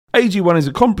AG1 is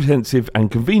a comprehensive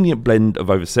and convenient blend of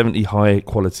over 70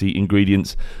 high-quality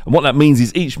ingredients. And what that means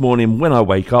is each morning when I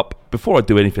wake up, before I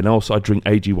do anything else, I drink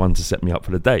AG1 to set me up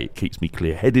for the day. It keeps me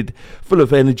clear-headed, full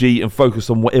of energy and focused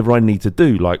on whatever I need to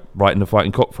do, like writing the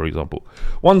Fighting Cock, for example.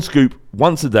 One scoop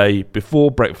once a day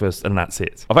before breakfast, and that's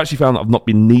it. I've actually found that I've not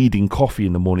been needing coffee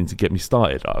in the morning to get me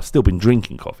started. I've still been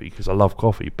drinking coffee because I love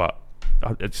coffee, but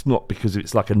it's not because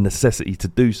it's like a necessity to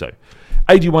do so.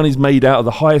 AG1 is made out of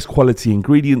the highest quality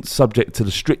ingredients subject to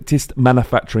the strictest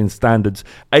manufacturing standards.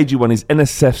 AG1 is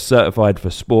NSF certified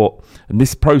for sport, and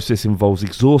this process involves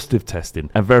exhaustive testing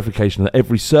and verification that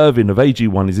every serving of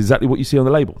AG1 is exactly what you see on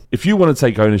the label. If you want to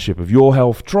take ownership of your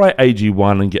health, try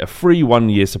AG1 and get a free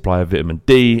 1-year supply of vitamin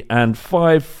D and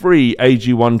 5 free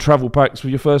AG1 travel packs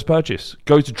with your first purchase.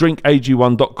 Go to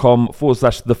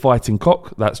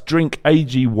drinkag1.com/thefightingcock. That's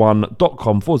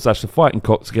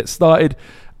drinkag1.com/thefightingcock to get started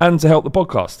and to help the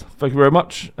podcast. Thank you very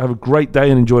much. Have a great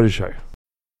day and enjoy the show.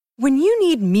 When you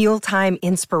need mealtime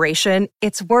inspiration,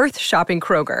 it's worth shopping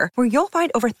Kroger, where you'll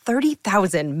find over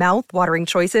 30,000 mouth-watering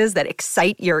choices that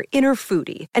excite your inner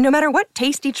foodie. And no matter what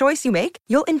tasty choice you make,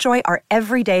 you'll enjoy our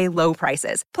everyday low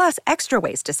prices, plus extra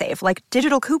ways to save, like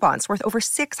digital coupons worth over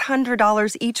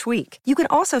 $600 each week. You can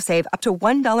also save up to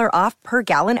 $1 off per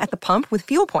gallon at the pump with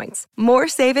fuel points. More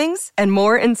savings and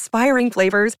more inspiring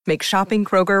flavors make shopping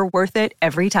Kroger worth it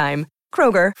every time.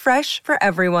 Kroger, fresh for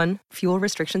everyone. Fuel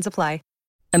restrictions apply.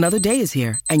 Another day is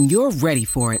here, and you're ready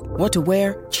for it. What to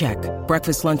wear? Check.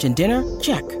 Breakfast, lunch, and dinner?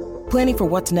 Check. Planning for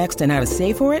what's next and how to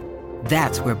save for it?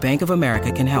 That's where Bank of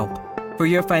America can help. For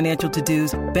your financial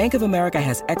to-dos, Bank of America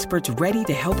has experts ready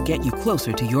to help get you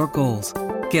closer to your goals.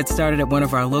 Get started at one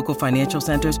of our local financial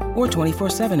centers or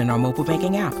 24/7 in our mobile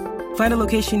banking app. Find a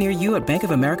location near you at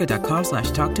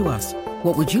bankofamerica.com/talktous.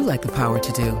 What would you like the power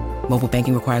to do? Mobile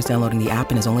banking requires downloading the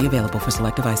app and is only available for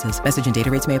select devices. Message and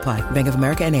data rates may apply. Bank of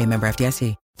America N.A., member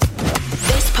FDIC.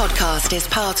 This podcast is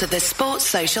part of the Sports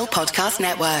Social Podcast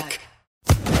Network.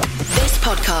 This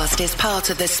podcast is part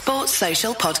of the Sports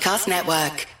Social Podcast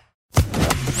Network.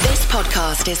 This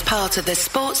podcast is part of the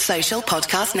Sports Social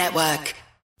Podcast Network.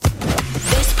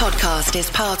 This podcast is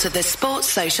part of the Sports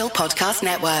Social Podcast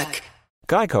Network.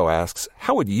 Geico asks,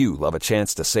 how would you love a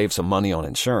chance to save some money on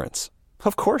insurance?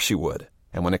 Of course you would.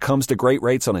 And when it comes to great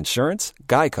rates on insurance,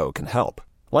 Geico can help.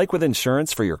 Like with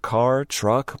insurance for your car,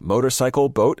 truck, motorcycle,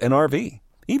 boat, and RV.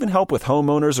 Even help with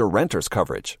homeowners or renters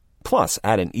coverage. Plus,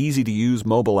 add an easy-to-use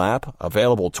mobile app,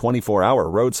 available 24-hour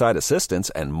roadside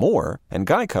assistance, and more, and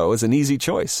Geico is an easy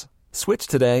choice. Switch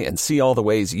today and see all the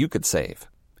ways you could save.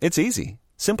 It's easy.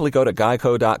 Simply go to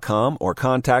geico.com or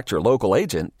contact your local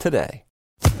agent today.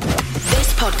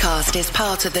 This podcast is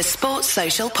part of the Sports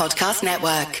Social Podcast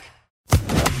Network.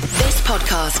 This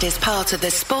podcast is part of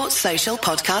the Sports Social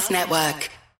Podcast Network.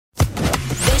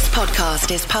 This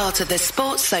podcast is part of the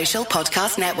Sports Social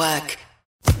Podcast Network.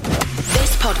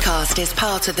 This podcast is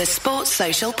part of the Sports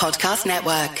Social Podcast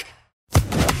Network.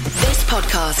 This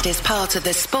podcast is part of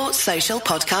the Sports Social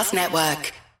Podcast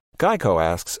Network. Geico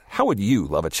asks, how would you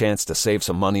love a chance to save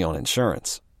some money on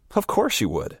insurance? Of course you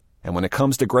would. And when it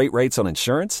comes to great rates on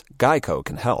insurance, Geico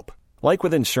can help. Like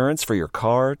with insurance for your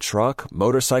car, truck,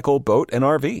 motorcycle, boat, and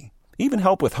RV. Even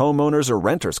help with homeowners or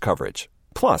renters coverage.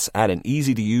 Plus, add an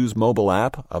easy-to-use mobile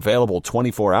app, available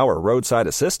 24-hour roadside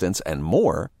assistance, and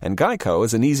more, and Geico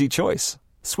is an easy choice.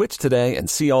 Switch today and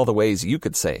see all the ways you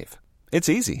could save. It's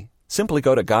easy. Simply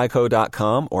go to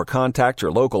geico.com or contact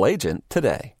your local agent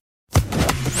today.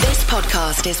 This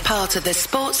podcast is part of the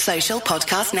Sports Social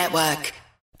Podcast Network.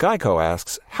 Geico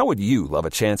asks, how would you love a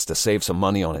chance to save some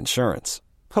money on insurance?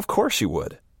 Of course you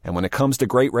would. And when it comes to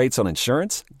great rates on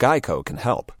insurance, Geico can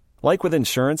help. Like with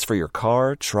insurance for your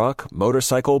car, truck,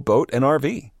 motorcycle, boat, and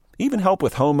RV. Even help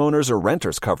with homeowners or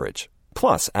renters coverage.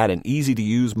 Plus, add an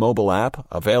easy-to-use mobile app,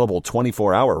 available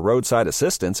 24-hour roadside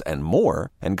assistance, and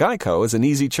more, and Geico is an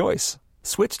easy choice.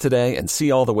 Switch today and see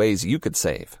all the ways you could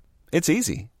save. It's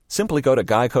easy. Simply go to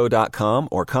geico.com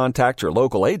or contact your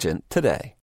local agent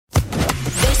today.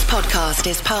 This podcast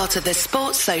is part of the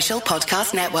Sports Social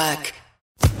Podcast Network.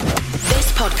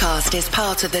 This podcast is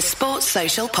part of the Sports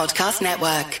Social Podcast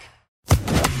Network.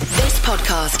 This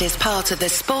podcast is part of the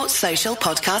Sports Social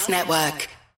Podcast Network.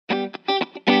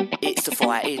 It's the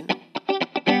fighting.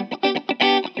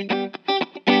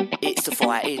 It's the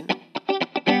fighting.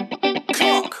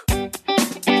 Cock.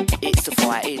 It's the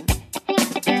fighting.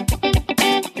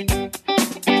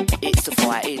 It's the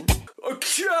fighting.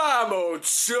 Come on,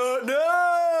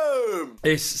 Tottenham!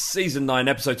 It's season 9,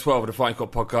 episode 12 of the Fighting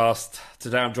Cock podcast.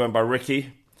 Today I'm joined by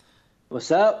Ricky.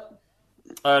 What's up?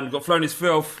 And we've got Floney's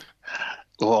Filth.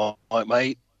 All right,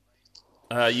 mate.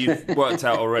 You've worked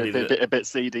out already a bit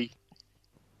seedy.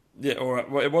 Yeah, all right.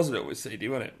 Well, it was a little bit seedy,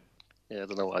 wasn't it? Yeah, I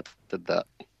don't know why I did that.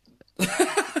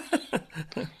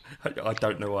 I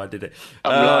don't know why I did it.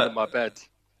 I'm lying on my bed.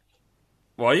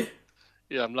 Why are you?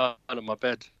 Yeah, I'm lying on my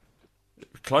bed.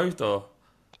 Clothed or?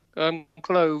 I'm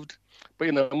clothed. But,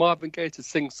 you know, Marvin Gaye to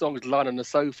sing songs lying on the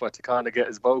sofa to kind of get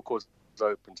his vocals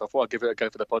open. So I thought I'd give it a go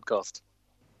for the podcast.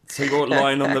 So you're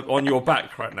lying on your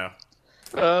back right now?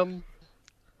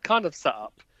 Kind of sat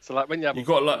up. So, like, when you have a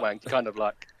wank, you kind of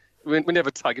like... When you have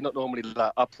a tug, you're not normally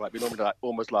like upright. You're normally like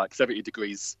almost like 70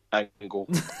 degrees angle.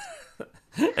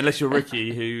 Unless you're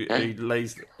Ricky, who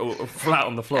lays flat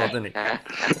on the floor, doesn't he?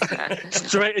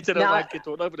 Straight into the wank, it's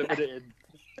all over the minute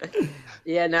in.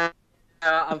 Yeah, no,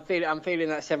 I'm feeling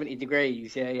that 70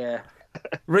 degrees. Yeah.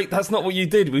 Rick, that's not what you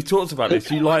did. We talked about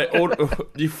this. You lie,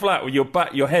 you flat with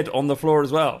your head on the floor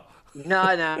as well.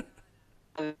 No.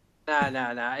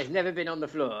 It's never been on the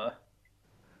floor.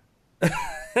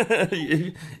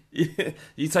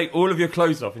 you take all of your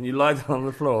clothes off and you lie down on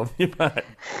the floor on your back.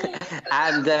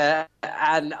 And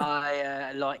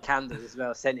I light candles as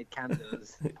well, scented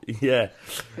candles. Yeah.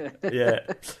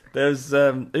 There's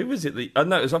who was it? I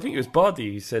think it was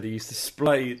Bardi who said he used to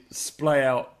splay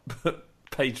out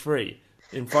page 3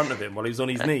 in front of him while he was on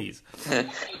his knees.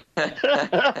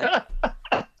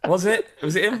 Was it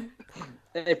him?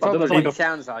 It probably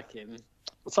sounds like him.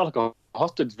 It sounds like a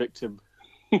hostage victim.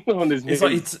 On his knees,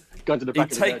 it's like going to the back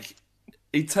of the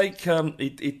bed.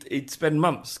 He'd spend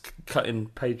months cutting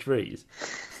page 3s,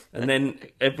 and then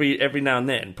every now and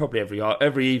then, probably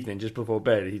every evening just before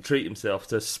bed, he'd treat himself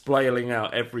to splaying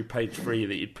out every page 3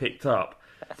 that he'd picked up,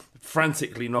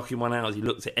 frantically knocking one out as he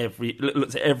looked at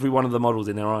every one of the models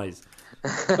in their eyes. I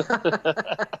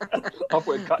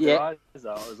thought he'd cut their eyes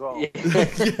out as well. Yeah,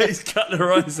 he's cut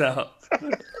their eyes out.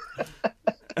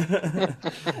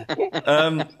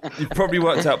 You've probably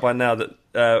worked out by now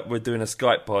that we're doing a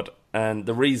Skype pod, and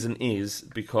the reason is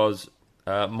because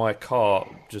my car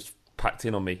just packed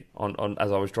in on me on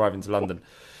as I was driving to London.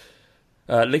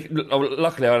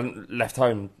 Luckily, I left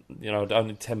home,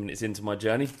 only 10 minutes into my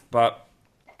journey, but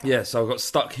yeah, so I got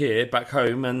stuck here back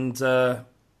home, and so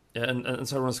we're on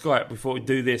Skype. We thought we'd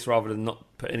do this rather than not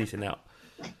put anything out.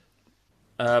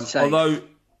 Although.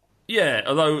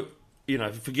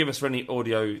 Forgive us for any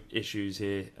audio issues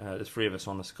here. There's 3 of us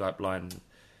on the Skype line.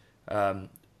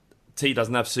 T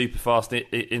doesn't have super fast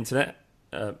internet.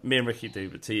 Me and Ricky do,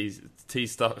 but T's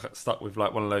stuck with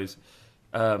like one of those,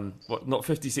 not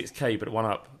 56k, but one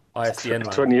up ISDN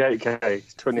line. 28k.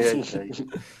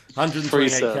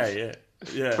 128k,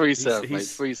 yeah. Free serve, mate.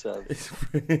 Free serve.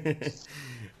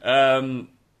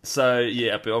 So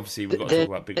yeah, but obviously we've got to talk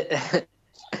about big.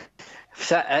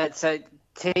 So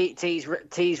T's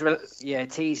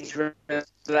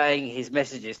relaying his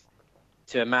messages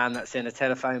to a man that's in a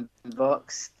telephone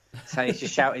box. So he's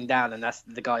just shouting down, and that's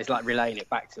the guy's like relaying it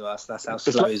back to us. That's how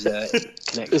slow his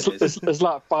connection is. It's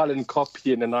like filing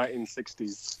copy in the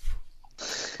 1960s,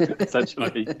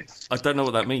 essentially. I don't know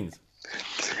what that means.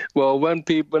 Well, when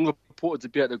reporters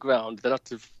would be at the ground, they'd have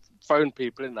to phone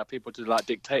people in there, people to like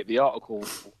dictate the article.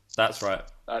 That's right.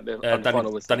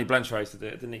 Danny Blanchard used to do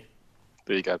it, didn't he?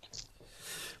 There you go.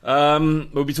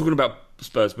 We'll be talking about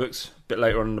Spurs books a bit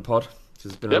later on in the pod.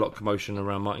 There's been a lot of commotion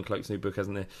around Martin Cloke's new book,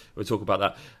 hasn't there? We'll talk about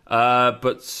that.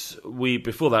 But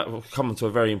before that, we'll come on to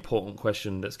a very important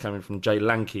question that's coming from Jay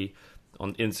Lanky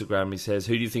on Instagram. He says,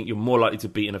 who do you think you're more likely to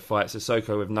beat in a fight,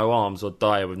 Sissoko with no arms or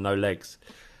Dyer with no legs?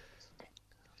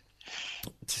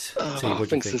 I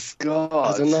think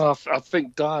I don't know. I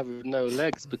think Dyer with no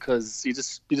legs, because you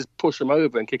just push him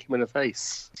over and kick him in the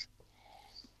face.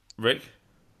 Rick?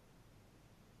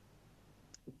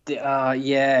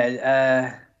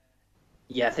 Yeah,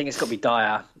 I think it's got to be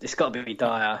Dyer. It's got to be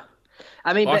Dyer.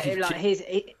 I mean,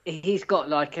 he's got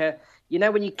like a,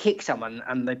 when you kick someone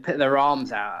and they put their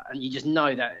arms out and you just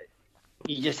know that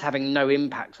you're just having no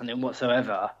impact on him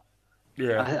whatsoever.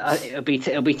 Yeah, it'll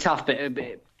be tough, but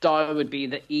Dyer would be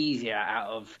the easier out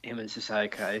of him and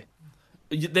Sissoko.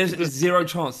 There's zero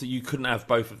chance that you couldn't have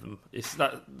both of them. It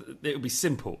would be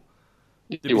simple.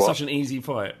 It'd be such an easy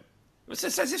fight. It's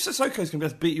as if Sissoko's going to be able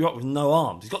to beat you up with no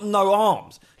arms. He's got no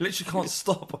arms. He literally can't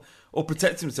stop or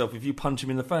protect himself if you punch him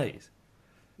in the face.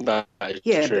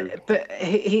 True. But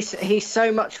he's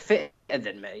so much fitter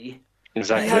than me.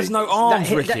 Exactly. He has no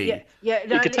arms, Ricky.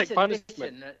 He could take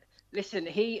punishment. Listen,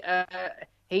 he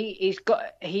is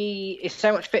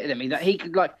so much fitter than me that he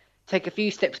could like take a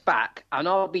few steps back and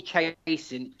I'll be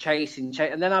chasing,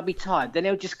 and then I'll be tired. Then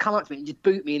he'll just come up to me and just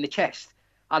boot me in the chest.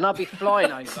 And I'll be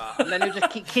flying over, and then he'll just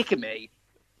keep kicking me.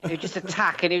 He'll just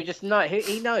attack, and he'll just know.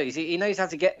 He knows how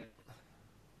to get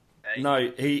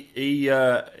No,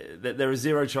 there is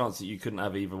zero chance that you couldn't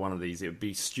have either one of these. It would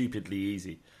be stupidly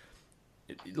easy.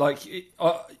 There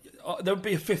would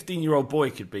be a 15-year-old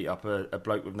boy could beat up a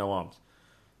bloke with no arms.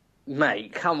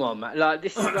 Mate, come on, man.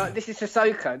 This is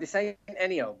Sissoko. This ain't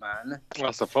any old man.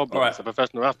 That's the problem. All right. It's a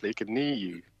professional athlete can knee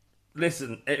you.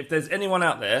 Listen, if there's anyone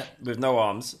out there with no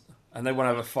arms and they want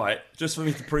to have a fight, just for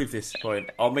me to prove this point,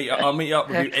 I'll meet up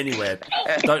with you anywhere.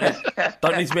 Don't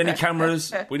need to be any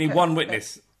cameras. We need one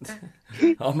witness.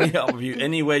 I'll meet up with you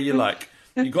anywhere you like.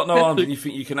 You've got no arms and you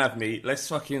think you can have me. Let's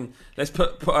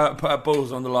put our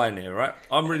balls on the line here, right?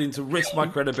 I'm willing to risk my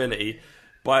credibility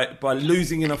by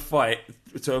losing in a fight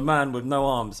to a man with no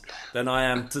arms than I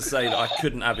am to say that I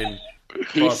couldn't have him.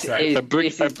 This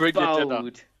is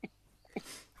bold.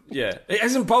 Yeah, it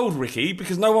isn't bold, Ricky,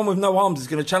 because no one with no arms is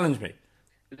going to challenge me.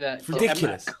 It's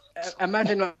ridiculous.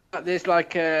 Imagine there's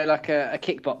like a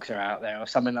kickboxer out there or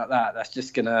something like that. That's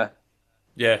just gonna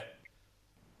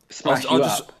smash you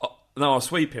up. I'll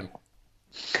sweep him.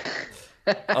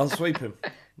 I'll sweep him.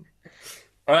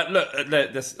 All right, look.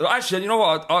 Actually, you know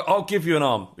what? I'll give you an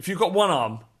arm. If you've got one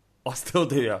arm, I'll still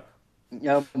do you.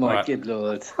 Oh my good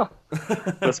lord!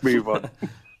 Let's move on.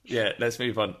 Yeah, let's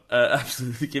move on.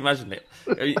 Absolutely, can you imagine it?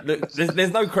 Look,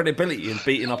 there's no credibility in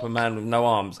beating up a man with no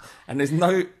arms, and there's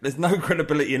no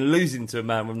credibility in losing to a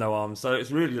man with no arms. So it's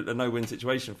really a no-win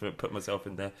situation for me to put myself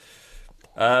in there.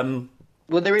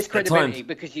 Well, there is credibility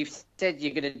because you've said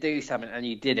you're going to do something and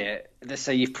you did it,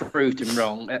 so you've proved him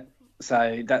wrong.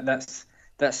 So that's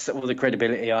all the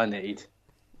credibility I need.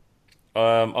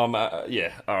 All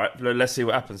right. Let's see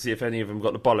what happens. See if any of them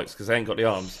got the bollocks because they ain't got the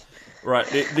arms. Right.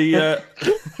 We got.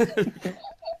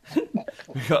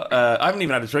 I haven't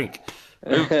even had a drink.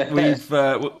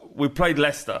 We played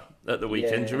Leicester at the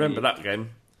weekend. Do you remember that game?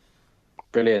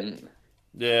 Brilliant.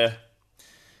 Yeah.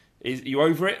 Is you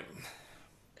over it?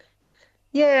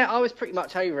 Yeah, I was pretty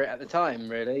much over it at the time.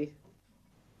 Really.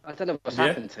 I don't know what's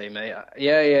happened to me.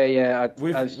 Yeah.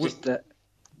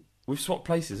 We've swapped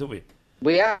places, haven't we?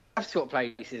 We have swapped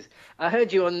places. I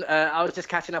heard you on. I was just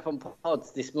catching up on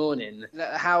pods this morning.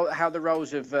 How the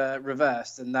roles have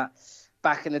reversed, and that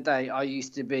back in the day I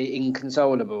used to be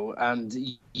inconsolable, and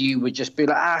you would just be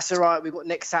like, "It's all right. We've got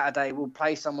next Saturday. We'll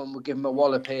play someone. We'll give them a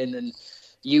walloping," and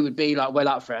you would be like, "Well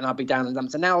up for it," and I'd be down and dumb.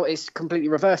 So now it's completely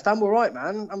reversed. I'm all right,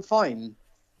 man. I'm fine.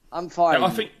 I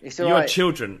think it's you had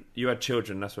children. You had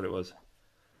children. That's what it was.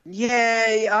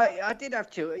 Yeah, I did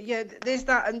have children. Yeah, there's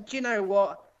that, and do you know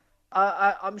what?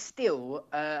 I'm still,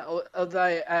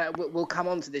 although we'll come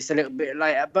on to this a little bit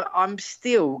later, but I'm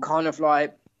still kind of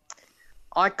like,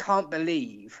 I can't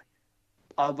believe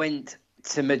I went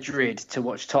to Madrid to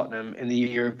watch Tottenham in the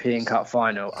European Cup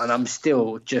final, and I'm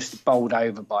still just bowled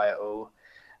over by it all.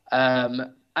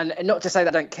 And not to say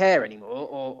that I don't care anymore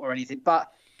or anything,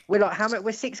 but we're like,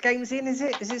 we're 6 games in, is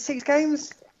it? Is it 6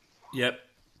 games? Yep.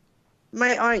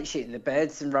 Mate, I ain't shitting the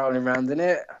beds and rolling around in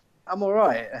it. I'm all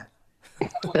right.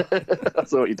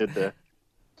 That's what you did there.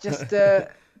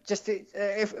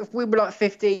 If we were like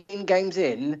 15 games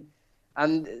in,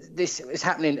 and this is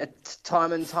happening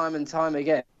time and time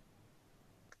again,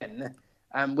 and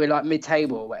we're like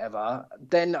mid-table or whatever,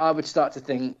 then I would start to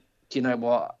think, do you know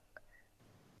what?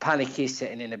 Panic is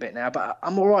setting in a bit now, but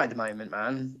I'm all right at the moment,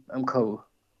 man. I'm cool.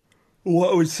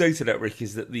 What I would say to that, Rick,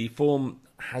 is that the form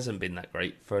hasn't been that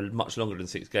great for much longer than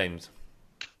 6 games.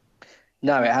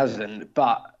 No, it hasn't.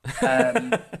 But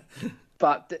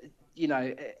you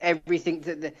know, everything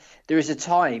there is a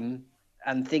time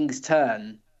and things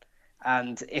turn,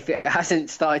 and if it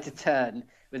hasn't started to turn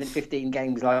within 15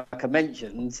 games, like I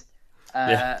mentioned,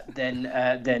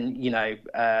 then you know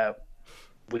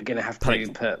we're going to have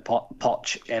to put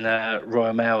Poch in a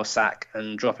Royal Mail sack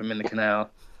and drop him in the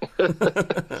canal.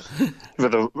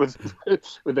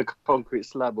 with a concrete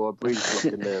slab or a breeze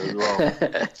block in there as well.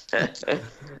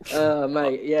 Oh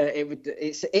mate, yeah, it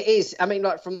is. I mean,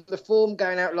 like from the form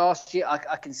going out last year,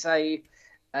 I can say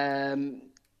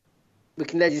we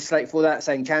can legislate for that,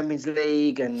 saying Champions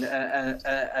League and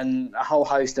a whole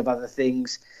host of other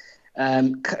things.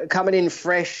 Coming in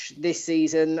fresh this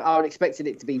season, I would expected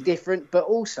it to be different, but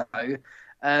also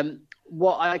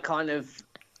what I kind of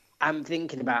am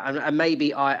thinking about, and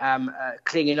maybe I am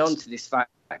clinging on to this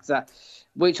fact that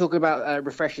we're talking about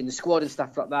refreshing the squad and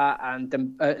stuff like that, and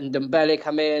Dembele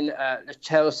come in,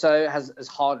 Chelsea has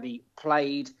hardly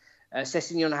played,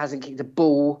 Sessegnon hasn't kicked a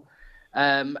ball,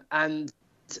 and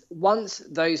once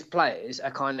those players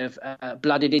are kind of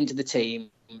blooded into the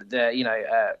team, they're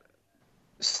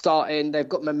starting, they've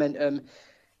got momentum.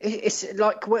 It's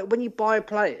like when you buy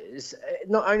players,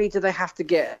 not only do they have to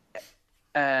get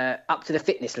up to the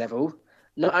fitness level,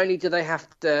 not only do they have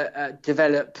to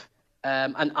develop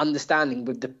and understanding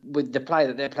with the player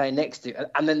that they're playing next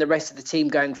to, and then the rest of the team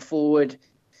going forward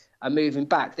and moving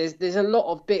back. There's a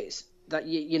lot of bits that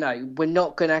you know we're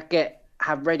not going to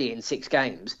have ready in 6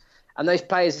 games, and those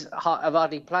players have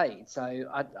hardly played. So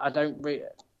I don't really,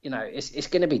 you know, it's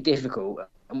going to be difficult.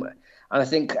 And I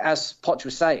think, as Poch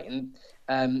was saying,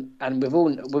 and we've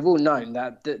all known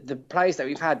that the players that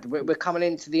we've had, we're coming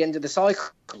into the end of the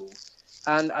cycle,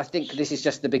 and I think this is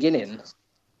just the beginning.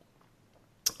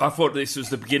 I thought this was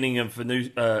the beginning of a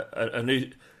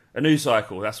new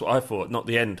cycle. That's what I thought, not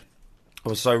the end. I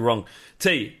was so wrong.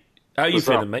 T, how are you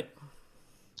feeling, mate?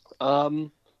 I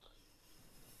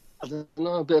don't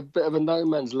know, a bit of a no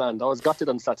man's land. I was gutted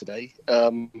on Saturday.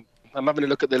 I'm having a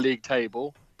look at the league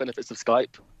table, benefits of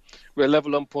Skype. We're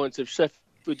level on points of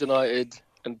Sheffield United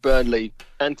and Burnley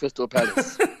and Crystal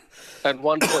Palace, and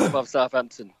 1 point above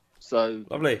Southampton. So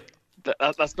lovely.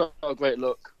 That's not a great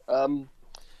look.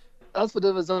 As for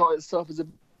the result itself, it's a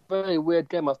very weird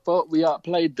game. I thought we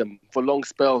outplayed them for long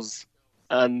spells,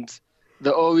 and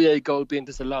the Aurier goal being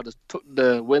disallowed just took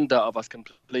the wind out of us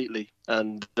completely.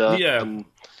 And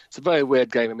it's a very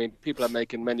weird game. I mean, people are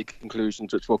making many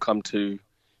conclusions, which we'll come to,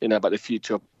 you know, about the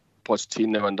future of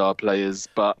Pochettino and our players.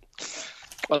 But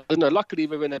I don't know. Luckily,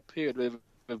 we're in a period where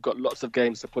we've got lots of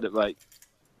games to put it right.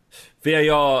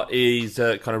 VAR is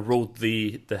kind of ruled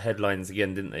the headlines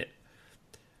again, didn't it?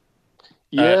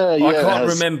 Yeah.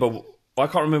 I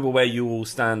can't remember where you all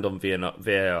stand on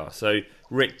VAR. So,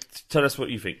 Rick, tell us what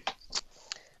you think.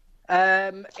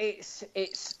 It's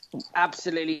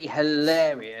absolutely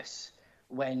hilarious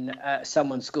when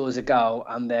someone scores a goal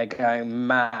and they're going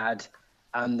mad,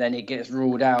 and then it gets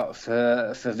ruled out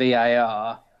for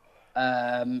VAR.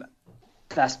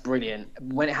 That's brilliant.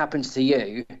 When it happens to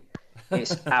you,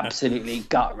 it's absolutely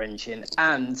gut-wrenching.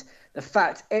 And the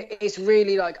fact, it's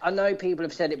really like, I know people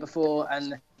have said it before,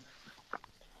 and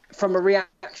from a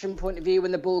reaction point of view,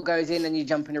 when the ball goes in and you're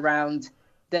jumping around,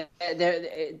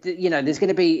 it's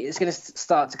going to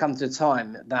start to come to a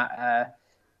time that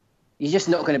you're just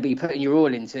not going to be putting your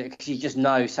all into it, because you just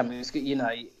know something's, you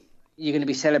know, you're going to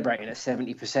be celebrating at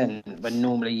 70% when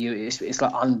normally it's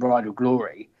like unbridled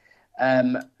glory.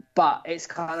 But it's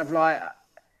kind of like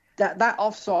that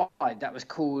offside that was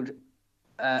called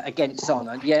against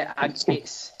Son. Yeah,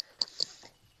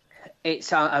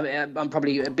 it's I'm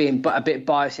probably being a bit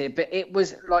biased here, but it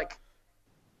was like,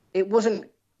 it wasn't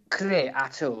clear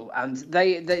at all, and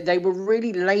they were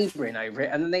really labouring over it,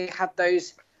 and then they had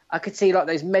those, I could see like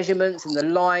those measurements and the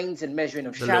lines and measuring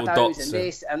of shadows and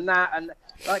this and that, and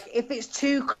like if it's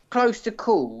too close to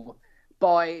call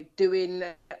by doing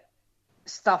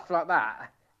stuff like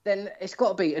that, then it's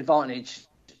got to be advantage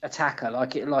attacker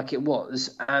like it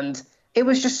was, and it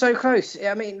was just so close.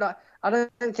 I mean, like, I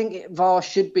don't think VAR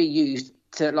should be used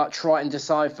to like try and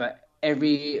decipher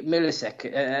every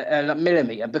millisecond,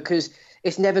 millimetre, because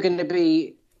it's never going to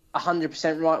be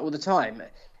 100% right all the time.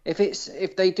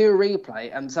 If they do a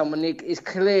replay and someone is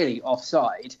clearly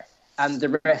offside and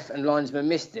the ref and linesman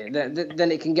missed it,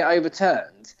 then it can get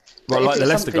overturned. Well, like the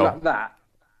Leicester goal. Like that,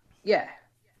 yeah.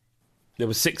 There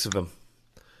were 6 of them.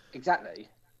 Exactly.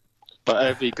 But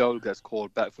every goal gets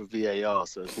called back for VAR,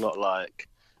 so it's not like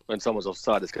when someone's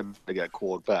offside, it's going to get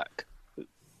called back.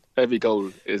 Every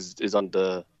goal is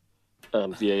under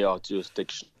VAR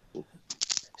jurisdiction.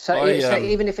 So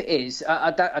even if it is,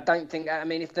 I don't think. I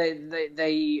mean, if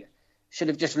they should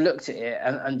have just looked at it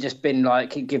and just been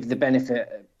like, give the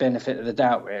benefit of the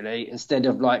doubt, really, instead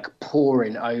of like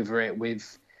pouring over it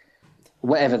with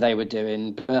whatever they were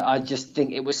doing. But I just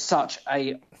think it was such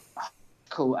a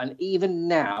cool. And even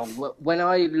now, when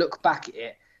I look back at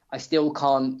it, I still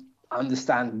can't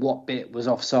understand what bit was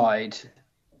offside.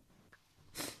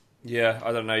 Yeah,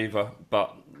 I don't know either.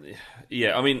 But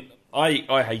yeah, I mean,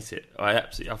 I hate it. I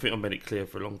think I've made it clear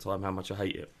for a long time how much I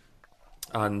hate it.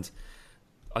 And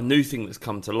a new thing that's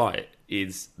come to light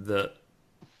is that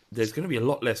there's going to be a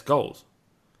lot less goals.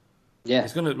 Yeah,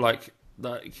 it's going to like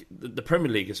the Premier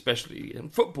League, especially in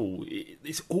football.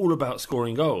 It's all about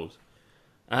scoring goals,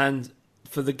 and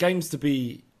for the games to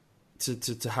be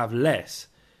to have less,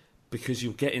 because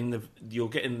you're getting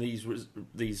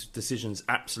these decisions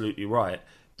absolutely right.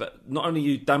 But not only are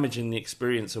you damaging the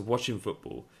experience of watching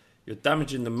football, you're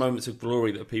damaging the moments of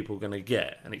glory that people are going to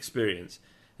get and experience.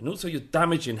 And also you're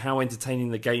damaging how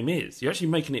entertaining the game is. You're actually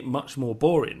making it much more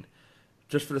boring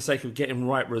just for the sake of getting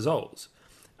right results.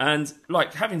 And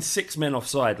like having 6 men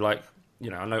offside, like,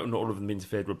 you know, I know not all of them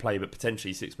interfered with play, but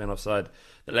potentially 6 men offside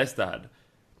that Leicester had.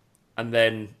 And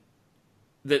then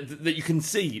that you can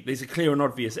see there's a clear and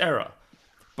obvious error.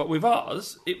 But with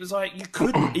ours, it was like you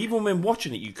couldn't, even when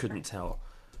watching it, you couldn't tell.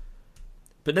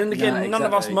 But then again, No, none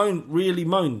of us exactly. really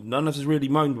moaned. None of us really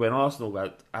moaned when Arsenal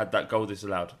had that goal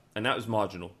disallowed, and that was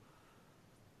marginal.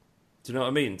 Do you know what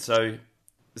I mean? So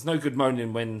there's no good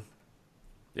moaning when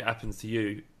it happens to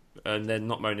you, and then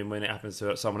not moaning when it happens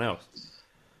to someone else.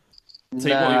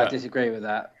 No, I disagree with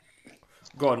that.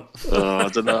 Go on. I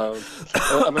don't know.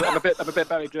 I'm a bit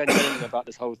Barry Glenn about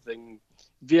this whole thing.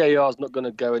 VAR's not going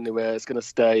to go anywhere. It's going to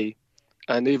stay.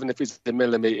 And even if it's a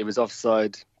millimetre, it's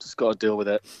offside. Just got to deal with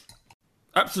it.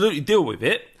 Absolutely deal with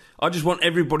it. I just want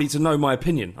everybody to know my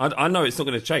opinion. I know it's not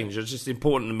going to change. It's just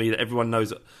important to me that everyone knows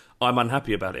that I'm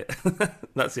unhappy about it.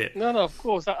 That's it. No, of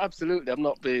course, absolutely. I'm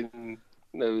not being,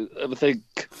 I think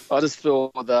I just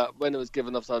feel that when it was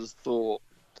given offside, I just thought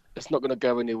it's not going to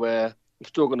go anywhere. I'm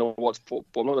still going to watch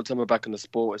football. I'm not going to turn my back on the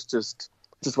sport. It's just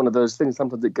one of those things.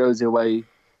 Sometimes it goes your way,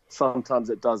 sometimes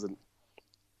it doesn't.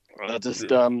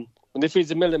 And if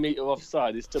he's a millimetre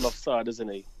offside, he's still offside, isn't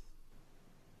he?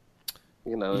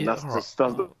 And that's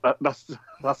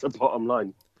the bottom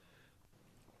line.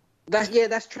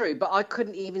 That's true. But I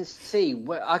couldn't even see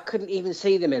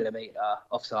the millimetre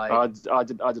offside. I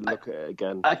didn't look at it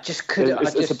again. I just couldn't.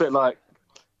 It's a bit like,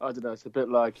 I don't know. It's a bit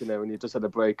like when you just had a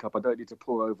breakup. I don't need to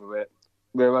pour over it.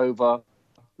 We're over.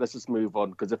 Let's just move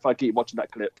on. Because if I keep watching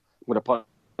that clip, I'm going to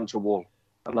punch a wall,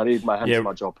 and I need my hands to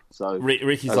my job. So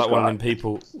Ricky's like one of them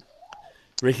people.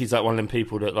 Ricky's like one of them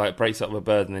people that like breaks up with a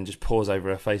bird and then just pours over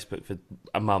her Facebook for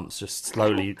a month, just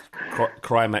slowly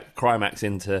climax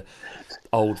into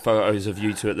old photos of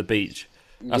you two at the beach.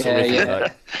 That's what Ricky's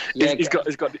like. Yeah, he's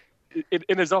got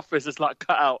in his office. It's like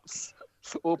cutouts,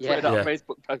 all putting up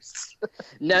Facebook posts.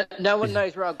 No one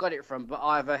knows where I got it from, but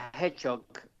I have a hedgehog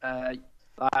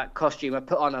costume I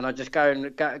put on, and I just go in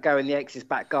the ex's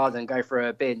back garden and go through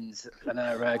her bins and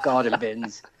her garden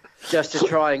bins. Just to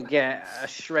try and get a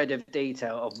shred of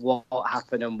detail of what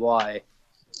happened and why.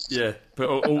 Yeah, but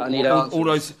all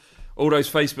those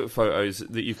Facebook photos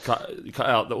that you've cut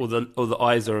out, that all the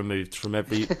eyes are removed from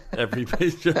every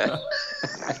picture,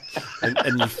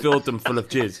 and you filled them full of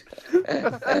jizz.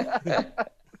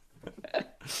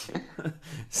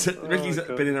 So Ricky's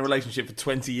been in a relationship for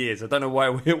 20 years. I don't know why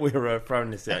we're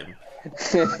throwing this at him.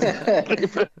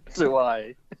 So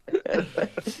why?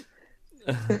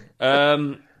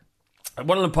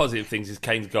 One of the positive things is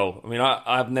Kane's goal. I mean,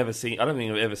 I don't think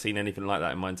I've ever seen anything like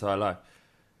that in my entire life.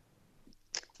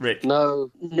 Rick?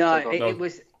 No. It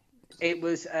was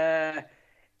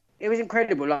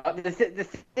incredible. Like the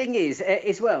thing is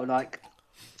as well, like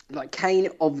Kane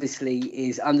obviously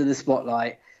is under the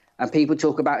spotlight, and people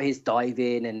talk about his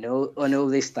diving and all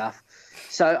this stuff.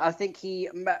 So I think he,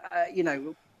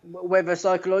 whether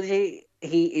psychologically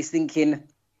he is thinking,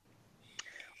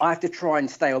 I have to try and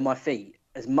stay on my feet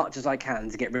as much as I can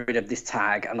to get rid of this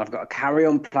tag, and I've got to carry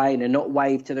on playing and not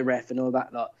wave to the ref and all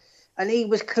that lot. And he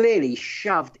was clearly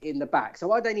shoved in the back.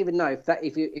 So I don't even know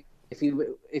if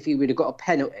he would have got a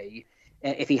penalty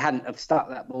if he hadn't have stuck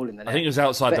that ball in the net. I think it was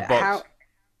outside the box.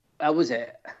 How was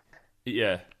it?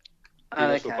 Yeah.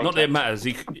 Okay. Not that it matters.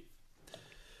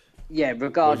 Yeah,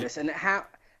 regardless. And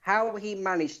how he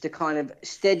managed to kind of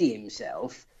steady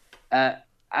himself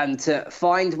and to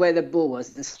find where the ball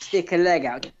was and stick a leg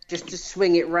out just to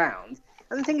swing it round.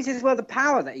 And the thing is as well, the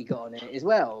power that he got on it as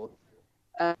well.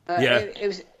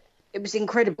 It was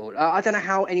incredible. I don't know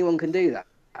how anyone can do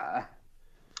that.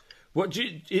 What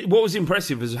was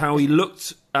impressive is how he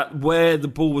looked at where the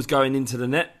ball was going into the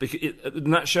net,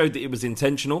 and that showed that it was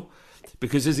intentional.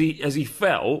 Because as he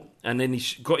fell and then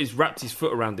he wrapped his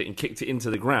foot around it and kicked it into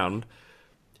the ground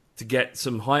to get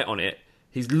some height on it,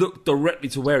 he's looked directly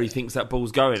to where he thinks that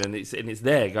ball's going, and it's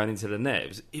there going into the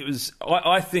net. It was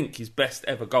I think his best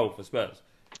ever goal for Spurs.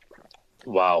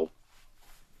 Wow.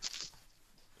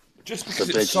 Just because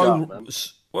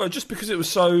just because it was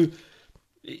so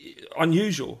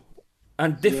unusual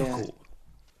and difficult.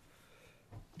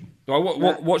 Yeah.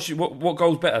 What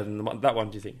goal's better than that one?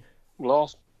 Do you think?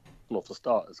 Last, not for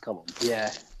starters. Come on.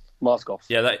 Yeah. Mask off.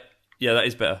 Yeah, that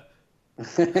is better.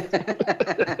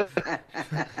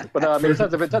 But no, I mean, in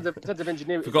terms of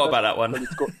engineering, forgot about that one.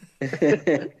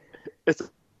 It's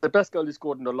the best goal he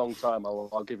scored in a long time.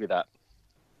 I'll give you that.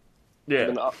 Yeah, I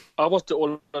mean, I watched it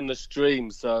all on the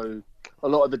stream, so a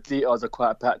lot of the details are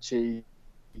quite patchy.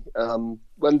 When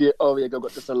the Aurier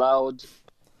got disallowed,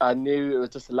 I knew it was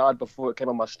disallowed before it came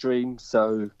on my stream,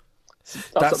 so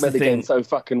that's what made the game so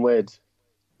fucking weird.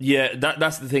 Yeah,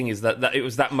 that's the thing, is that it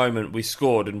was that moment we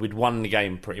scored and we'd won the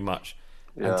game pretty much.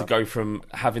 Yeah. And to go from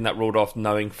having that ruled off,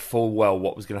 knowing full well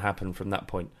what was going to happen from that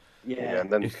point. Yeah,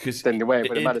 and then you're waiting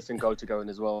for the Madison goal to go in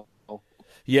as well.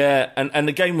 Yeah, and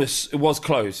the game was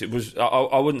close. It was.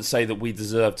 I wouldn't say that we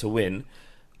deserved to win,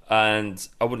 and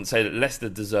I wouldn't say that Leicester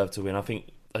deserved to win. I think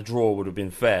a draw would have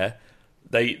been fair.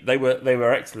 They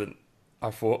were excellent, I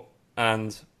thought,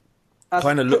 and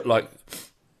kind of looked like.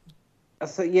 I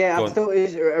thought it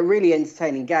was a really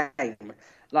entertaining game.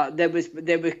 Like there was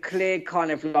clear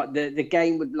kind of like the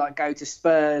game would like go to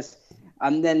Spurs,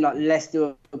 and then like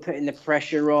Leicester were putting the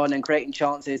pressure on and creating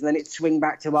chances, and then it'd swing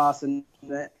back to us, and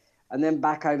then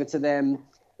back over to them.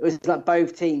 It was like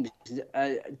both teams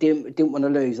didn't want to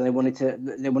lose, and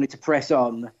they wanted to press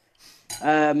on.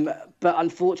 But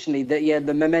unfortunately,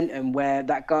 the momentum where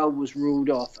that goal was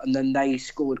ruled off, and then they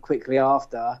scored quickly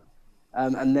after.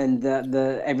 And then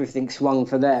the everything swung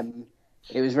for them.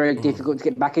 It was very difficult to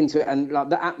get back into it, and like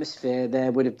the atmosphere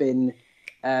there would have been,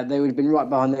 they would have been right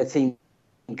behind their team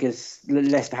because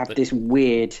Leicester have this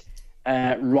weird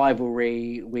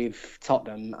rivalry with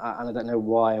Tottenham, and I don't know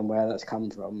why and where that's come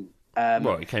from.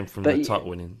 It came from the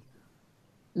title winning.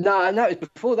 No, it was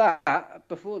before that.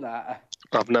 Before that,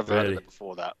 I've never heard of it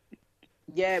before that.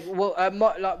 Yeah, well,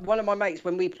 one of my mates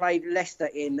when we played Leicester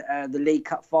in the League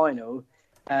Cup final.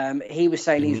 He was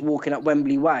saying he's walking up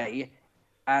Wembley Way,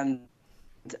 and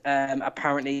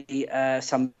apparently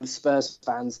some Spurs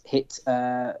fans hit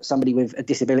somebody with a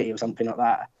disability or something like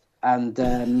that, and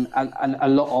a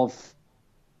lot of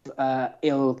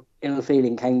ill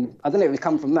feeling came. I don't know if it's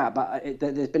come from that, but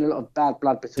there's been a lot of bad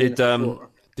blood between. Did that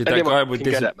guy with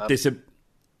did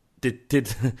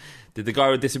the guy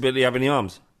with disability have any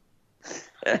arms?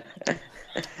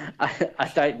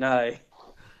 I don't know.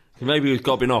 Maybe he was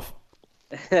gobbing off.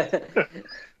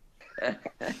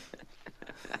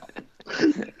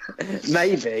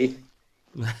 Maybe.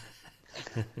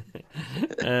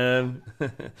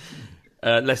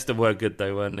 Leicester were good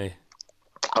though, weren't they?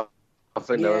 I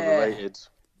think they're overrated.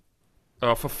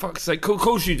 Oh, for fuck's sake! Of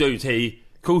course you do, T.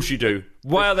 Of course you do.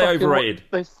 Why are they overrated?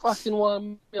 They fucking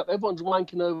wind me up. Everyone's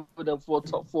wanking over them for a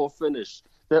top 4 finish.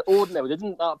 They're ordinary. They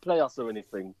didn't outplay us or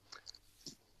anything.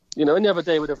 You know, any other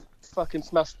day would have fucking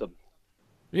smashed them.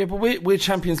 Yeah, but we're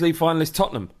Champions League finalists.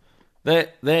 Tottenham,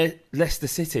 they're Leicester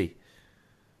City.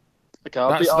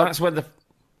 Okay, that's where the.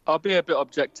 I'll be a bit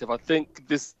objective. I think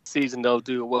this season they'll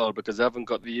do well because they haven't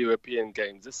got the European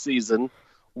games. This season,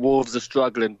 Wolves are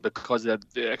struggling because of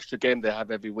the extra game they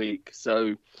have every week.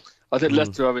 So I think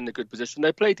Leicester are in a good position.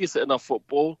 They play decent enough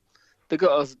football. They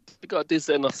got a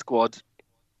decent enough squad,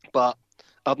 but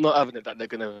I'm not having it that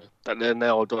they're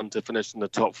nailed on to finish in the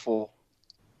top 4.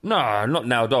 No, not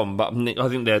nailed on, but I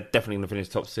think they're definitely going to finish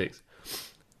top 6.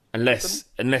 Unless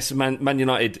Man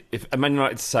United, if Man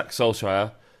United sack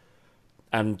Solskjaer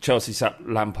and Chelsea sack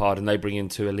Lampard and they bring in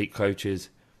 2 elite coaches,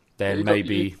 then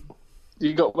maybe...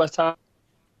 You got West Ham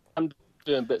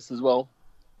doing bits as well.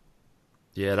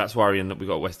 Yeah, that's worrying that we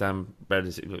got West Ham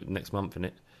next month,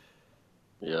 innit?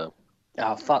 Yeah.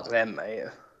 Oh, fuck them, mate.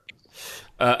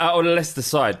 Out of the Leicester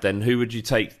side, then, who would you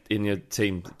take in your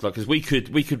team? Like, because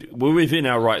we're within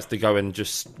our rights to go and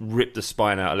just rip the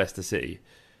spine out of Leicester City.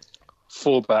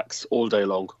 Fullbacks all day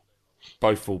long.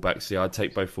 Both fullbacks, yeah, I'd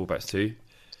take both fullbacks too.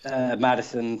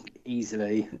 Maddison,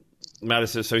 easily.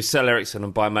 Maddison, so we sell Ericsson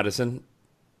and buy Maddison?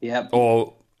 Yeah.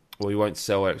 Or we won't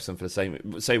sell Ericsson for the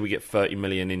same. Say we get 30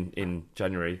 million in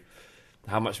January.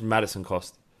 How much Maddison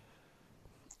cost?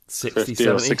 60, 50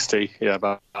 70? or 60, yeah,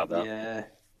 about that. Yeah.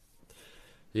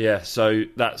 Yeah, so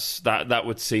that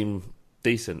would seem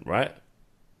decent, right?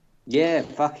 Yeah,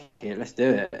 fuck it, let's do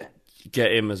it.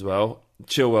 Get him as well.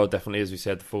 Chilwell definitely, as we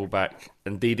said, the fullback,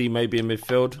 and DD maybe in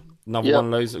midfield. Another one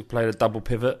of those that played a double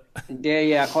pivot.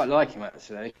 Yeah, I quite like him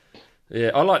actually.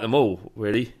 Yeah, I like them all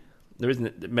really. There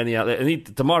isn't many out there. And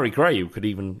Damari Gray could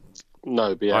even. No,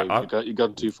 you've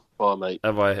gone too far, mate.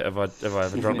 Have I ever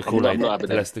drunk the Kool-Aid? I'm not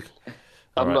having it.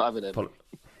 I'm not having it.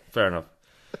 Fair enough.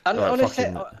 On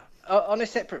a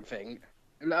separate thing,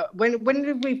 when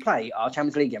did we play our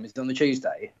Champions League game? Is it on the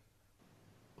Tuesday?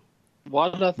 Why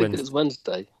did I think it was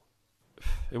Wednesday?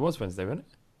 It was Wednesday, wasn't it?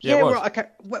 Yeah, it was. Right. Okay,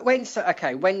 Wednesday.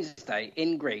 Okay, Wednesday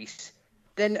in Greece.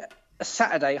 Then a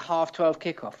Saturday 12:30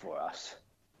 kickoff for us.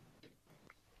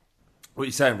 What are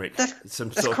you saying, Rick? That's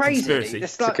sort of crazy. Conspiracy.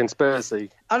 It's a conspiracy.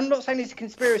 I'm not saying it's a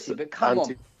conspiracy, but come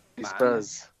on,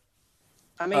 Spurs.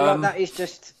 I mean, that is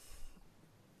just.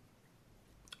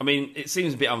 I mean, it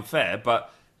seems a bit unfair,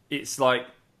 but it's like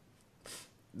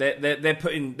they're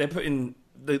putting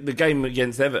the game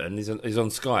against Everton is on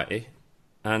Sky,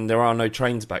 and there are no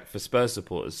trains back for Spurs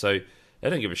supporters, so they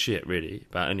don't give a shit really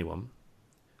about anyone.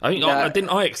 I think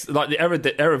didn't Ajax, like the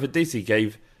Eredivisie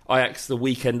gave Ajax the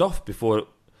weekend off before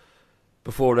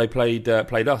they played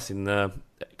us in the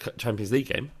Champions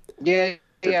League game. Yeah,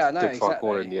 I know did fuck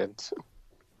all exactly. in the end.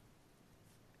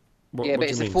 What, yeah, what but do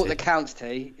it's you the mean, thought T? that counts,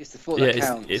 T. It's the thought that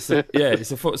counts. It's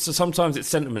a thought. So sometimes it's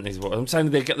sentiment is what I'm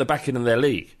saying. They get the backing in their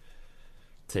league.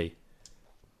 T.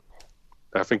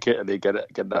 I think Italy get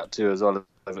that too as well.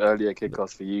 Earlier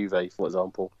kickoffs for Juve, for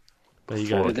example. There you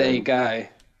go. There you go.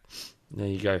 There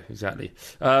you go, exactly.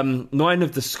 9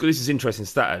 of the... This is interesting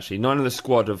stat, actually. 9 of the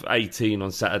squad of 18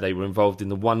 on Saturday were involved in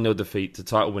the 1-0 defeat to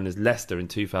title winners Leicester in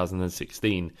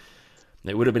 2016.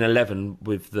 It would have been 11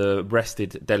 with the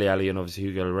rested Dele Alli and obviously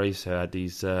Hugo Lloris, who had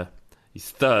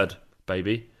his third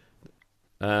baby.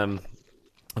 And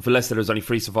for Leicester, there was only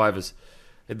 3 survivors.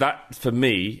 That, for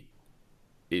me,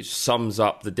 it sums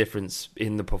up the difference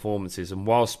in the performances. And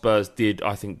while Spurs did,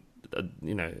 I think,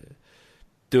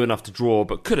 do enough to draw,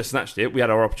 but could have snatched it. We had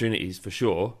our opportunities for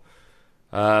sure.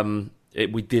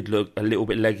 We did look a little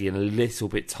bit leggy and a little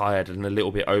bit tired and a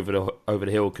little bit over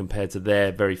the hill compared to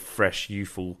their very fresh,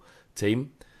 youthful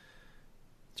team.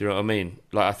 Do you know what I mean?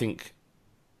 Like, I think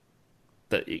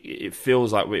that it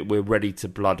feels like we're ready to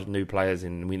blood new players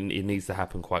in. It needs to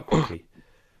happen quite quickly.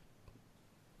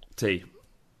 T.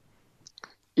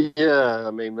 Yeah,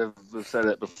 I mean, we've said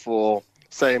it before.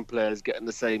 Same players getting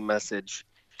the same message.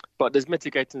 But there's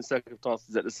mitigating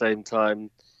circumstances at the same time.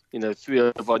 3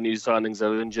 of our new signings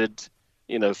are injured.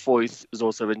 Foyth is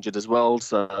also injured as well.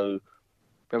 So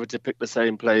we have to pick the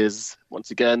same players once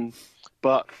again.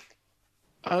 But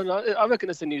I don't know. I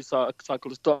reckon it's a new cycle,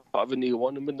 the start of a new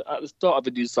one. And at the start of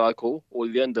a new cycle or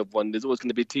the end of one, there's always going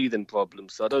to be teething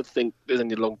problems. So I don't think there's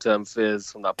any long-term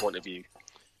fears from that point of view.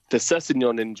 The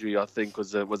Sessegnon injury, I think,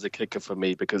 was a kicker for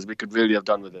me because we could really have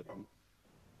done with it.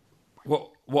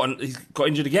 What? He's got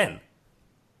injured again?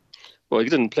 Well, he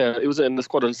didn't play. He was in the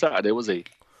squad on Saturday, was he?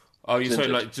 Oh, you're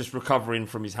saying like just recovering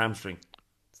from his hamstring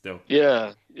still?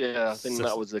 Yeah. I think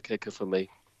that was the kicker for me.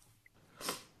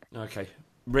 Okay.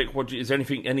 Rick, is there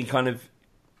any kind of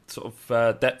sort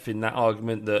of depth in that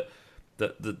argument that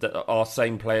our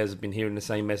same players have been hearing the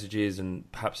same messages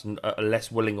and perhaps are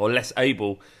less willing or less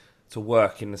able to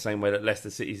work in the same way that Leicester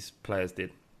City's players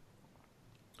did?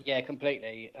 Yeah,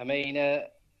 completely. I mean,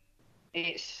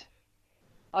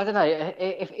 I don't know,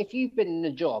 if you've been in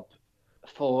a job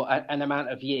for an amount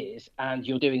of years and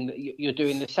you're doing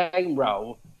the same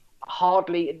role,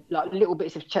 hardly like little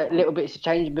bits of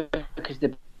change because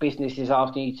the business is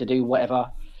asking you to do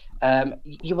whatever.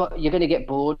 You're going to get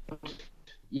bored.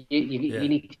 You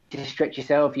need to stretch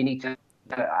yourself. You need to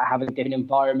have a different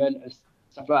environment and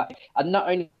stuff like that. And not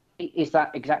only is that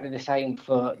exactly the same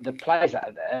for the players that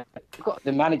are there, you've got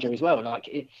the manager as well.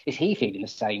 Like, is he feeling the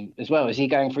same as well? Is he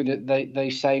going through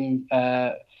those same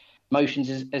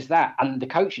motions as that? And the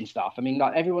coaching staff. I mean,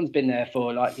 like, everyone's been there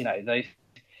for those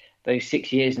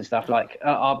 6 years and stuff. Like,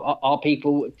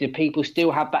 do people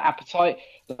still have that appetite?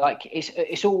 Like,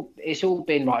 it's all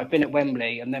been right. I've been at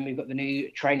Wembley, and then we've got the new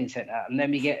training centre, and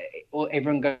then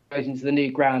everyone goes into the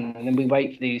new ground, and then we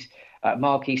wait for these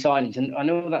marquee signings, and I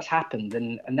know that's happened,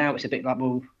 and now it's a bit like,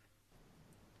 well,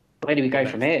 where do we go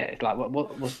from here?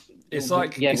 It's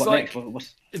like,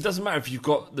 it doesn't matter if you've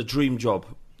got the dream job.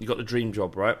 You got the dream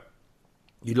job, right?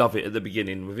 You love it at the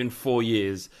beginning. Within 4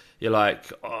 years, you're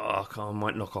like, I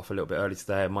might knock off a little bit early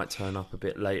today. I might turn up a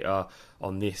bit later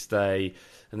on this day.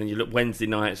 And then you look Wednesday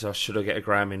night, so should I get a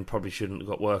gram in? Probably shouldn't have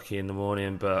got working in the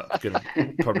morning, but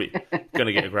probably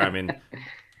gonna get a gram in.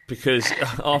 Because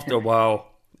after a while,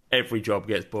 every job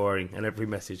gets boring and every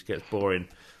message gets boring.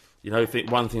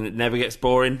 One thing that never gets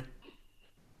boring?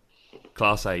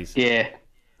 Class A's. Yeah.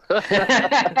 What I'm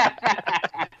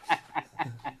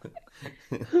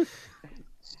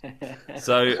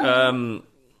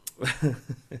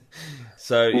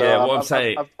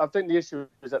saying... I think the issue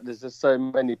is that there's just so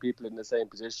many people in the same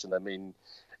position. I mean,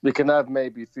 we can have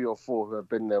maybe 3 or 4 who have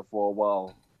been there for a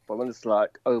while, but when it's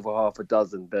like over half a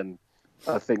dozen, then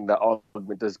I think that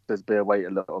argument does bear weight a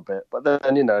little bit. But then,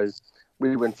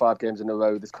 we win 5 games in a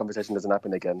row, this conversation doesn't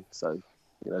happen again. So,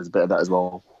 there's a bit of that as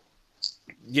well.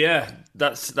 Yeah,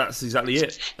 that's exactly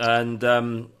it. And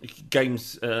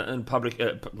games and public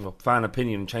fan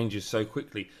opinion changes so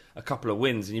quickly. A couple of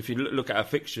wins, and if you look at our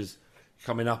fixtures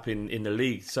coming up in the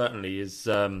league, certainly is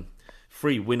 3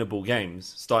 winnable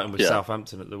games, starting with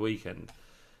Southampton at the weekend.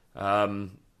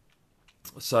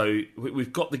 So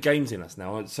we've got the games in us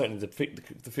now, and certainly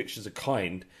the fixtures are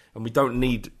kind, and we don't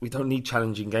need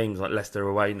challenging games like Leicester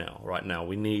away now. Right now,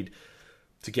 we need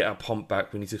to get our pomp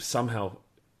back. We need to somehow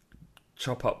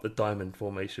chop up the diamond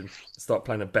formation, start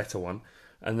playing a better one,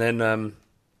 and then kind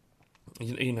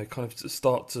of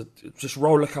start to just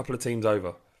roll a couple of teams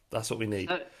over. That's what we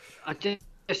need. I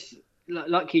just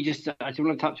like you just. I just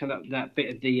want to touch on that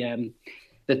bit of the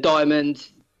diamond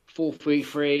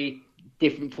 4-3-3.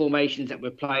 different formations that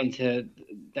we're playing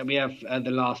that we have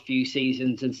the last few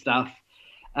seasons and stuff.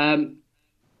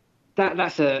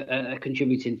 That's a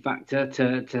contributing factor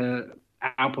to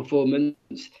our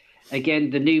performance. Again,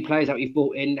 the new players that we've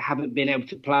brought in haven't been able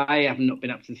to play, have not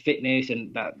been up to the fitness,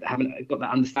 and that haven't got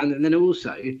that understanding. And then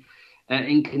also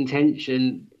in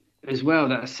contention as well,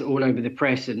 that's all over the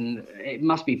press, and it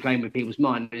must be playing with people's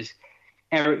minds. There's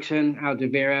Ericsson,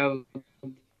 Alderweireld,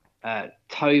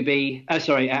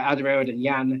 Alderweireld and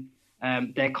Jan.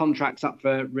 Their contracts up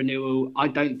for renewal. I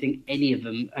don't think any of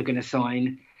them are going to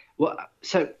sign. Well,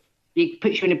 so it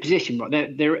puts you in a position,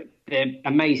 right? They're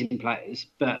amazing players,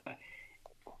 but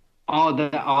are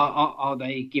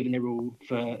they giving their all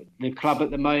for the club at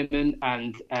the moment?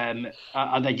 And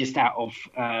are they just out of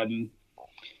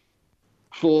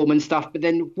form and stuff? But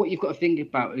then what you've got to think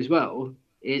about as well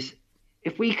is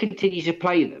if we continue to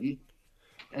play them,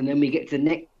 and then we get to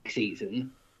next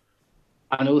season,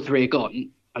 and all three are gone,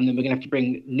 and then we're going to have to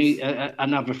bring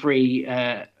another three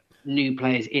new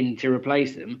players in to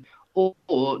replace them.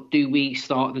 Or do we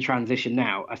start the transition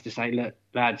now as to say, look,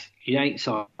 lads, you ain't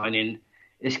signing.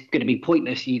 It's going to be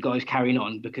pointless you guys carrying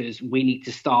on because we need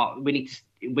to start. We need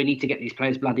to get these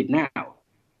players blooded now.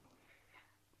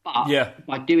 But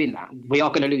by doing that, we are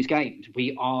going to lose games.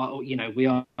 We are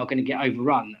going to get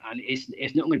overrun, and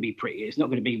it's not going to be pretty. It's not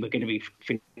going to be. We're going to be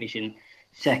finishing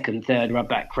second, third, rub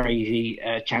that crazy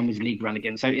Champions League run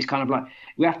again. So it's kind of like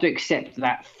we have to accept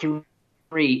that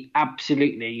three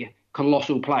absolutely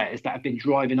colossal players that have been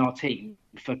driving our team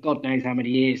for God knows how many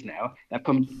years now, that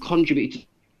have contributed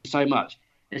so much.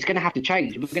 It's going to have to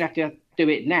change. We're going to have to do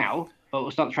it now, or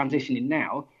we'll start transitioning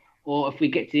now. Or if we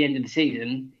get to the end of the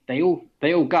season, they all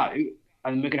go,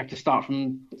 and we're going to have to start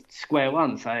from square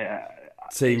one. So,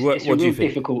 what do you think?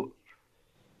 Difficult.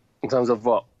 In terms of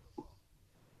what?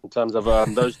 In terms of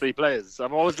those three players,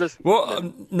 I'm always listening.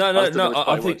 Well, no.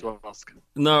 I think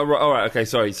no. Right, all right. Okay.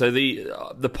 Sorry. So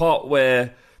the part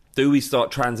where do we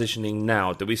start transitioning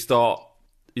now? Do we start,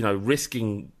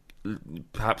 risking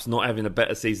perhaps not having a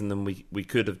better season than we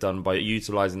could have done by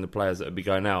utilising the players that would be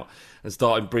going out and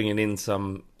starting bringing in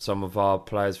some of our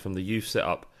players from the youth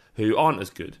setup who aren't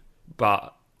as good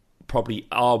but probably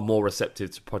are more receptive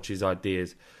to Poch's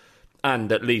ideas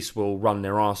and at least will run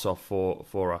their arse off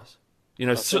for us.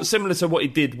 Similar to what he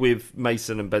did with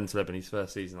Mason and Bentaleb in his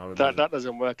first season. That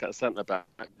doesn't work at centre back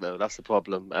though. That's the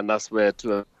problem, and that's where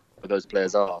two of those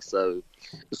players are. So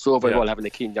it's all very well having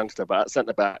a keen youngster, but at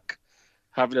centre back,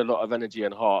 having a lot of energy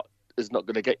and heart is not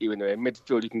going to get you anywhere. In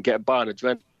midfield, you can get by on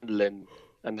adrenaline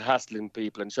and hassling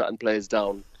people and shutting players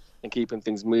down and keeping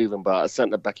things moving. But at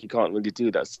centre back, you can't really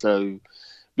do that. So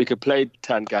we could play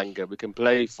Tanganga, we can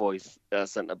play Foyth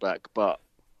centre back, but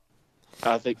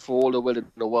I think for all the will in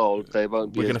the world, they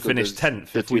won't be. We're going to finish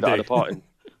 10th if we do.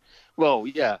 Well,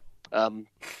 yeah.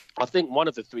 I think one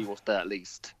of the three will stay at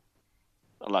least.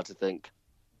 I'd like to think.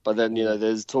 But then,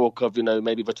 there's talk of,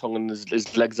 maybe Vertonghen,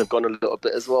 his legs have gone a little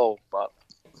bit as well. But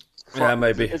yeah,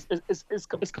 maybe.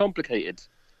 It's complicated.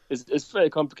 It's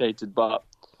very complicated, but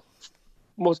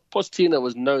Pochettino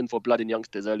was known for blooding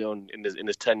youngsters early on in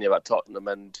his tenure at Tottenham,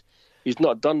 and he's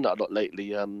not done that a lot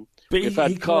lately. But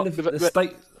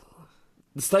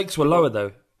the stakes were lower,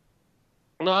 though.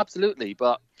 No, absolutely.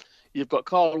 But you've got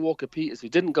Carl Walker-Peters, who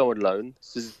didn't go on loan.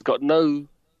 So he's got no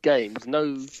games,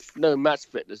 no match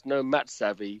fitness, no match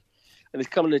savvy, and he's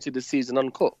coming into the season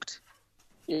uncooked.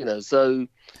 So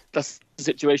that's the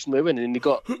situation we're in. And you've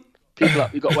got people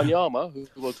like you've got Wanyama, who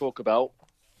we'll talk about,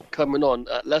 coming on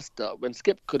at Leicester when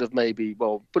Skip could have would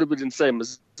have been the same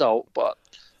result, but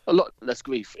a lot less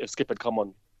grief if Skip had come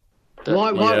on.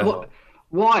 Why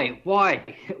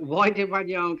did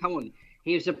Wanyama come on?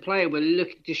 He was a player we're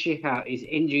looking to ship out. He's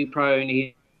injury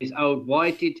prone. He's old. Why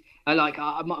did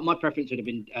my preference would have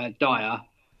been Dyer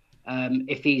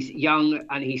if he's young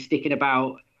and he's sticking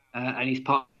about and he's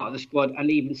part of the squad, and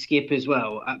even Skip as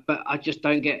well. But I just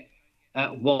don't get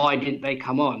why didn't they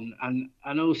come on? And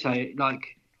also I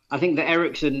think that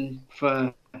Ericsson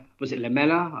for was it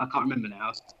Lamela? I can't remember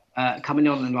now. Coming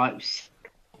on in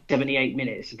 78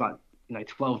 minutes, it's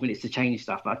 12 minutes to change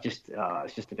stuff. It's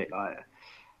just a bit I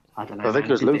don't know. I think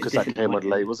it was Lucas that came on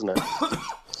late, wasn't it?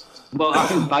 Well, I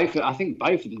think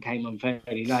both of them came on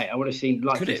fairly late. I would have seen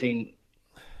Could it be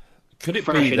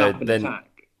then?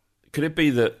 Could it be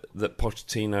that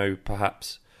Pochettino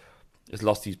perhaps has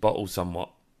lost his bottle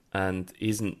somewhat and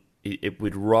it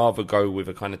would rather go with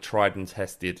a kind of tried and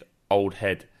tested old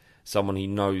head, someone he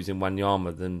knows in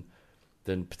Wanyama,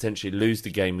 than potentially lose the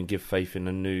game and give faith in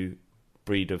a new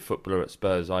breed of footballer at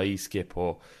Spurs, i.e. Skip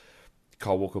or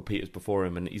Carl Walker-Peters before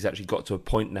him, and he's actually got to a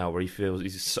point now where he feels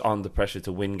he's under pressure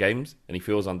to win games, and he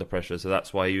feels under pressure, so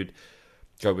that's why he would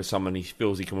go with someone he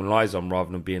feels he can rely on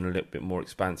rather than being a little bit more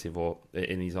expansive or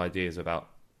in his ideas about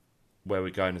where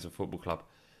we're going as a football club.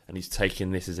 And he's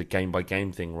taking this as a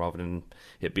game-by-game thing rather than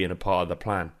it being a part of the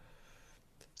plan.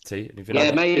 See?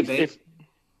 Maybe.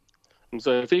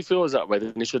 So if he feels that way,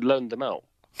 then he should loan them out,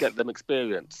 get them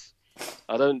experience.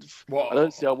 I don't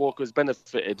see how Walker's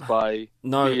benefited by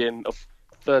being a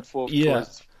third, fourth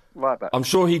choice right back. I'm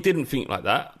sure he didn't think like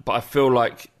that, but I feel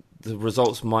like the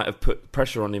results might have put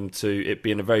pressure on him to it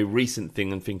being a very recent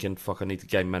thing and thinking, fuck, I need to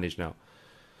game manage now.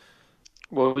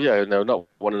 Well, not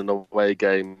won an away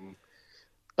game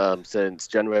since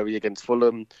January against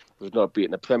Fulham. We've not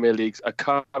beaten a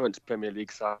current Premier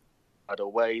League side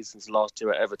away since last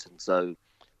year at Everton. So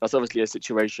that's obviously a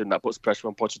situation that puts pressure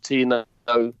on Pochettino.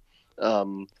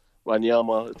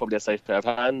 Wanyama is probably a safe pair of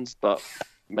hands, but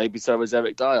maybe so is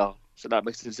Eric Dyer. So that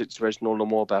makes the situation all the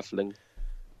more baffling.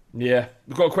 Yeah.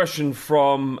 We've got a question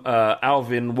from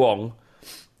Alvin Wong.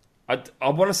 I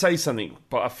want to say something,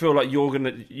 but I feel like you're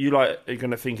gonna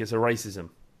think it's a racism.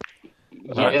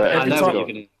 Yeah, I know what you're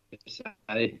gonna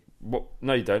say. What?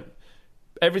 No, you don't.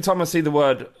 Every time I see the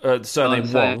word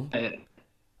surname Wong,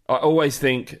 I always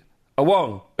think a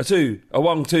Wong, a two, a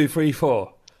 1, 2, 3,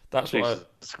 4. That's Jesus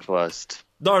Christ.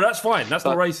 No, that's fine. That's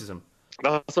not racism.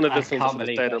 That's one of the things that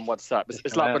stayed on WhatsApp.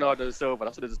 It's like Bernardo Silva.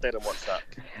 That's what it stayed on WhatsApp.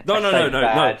 No.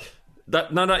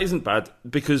 That isn't bad,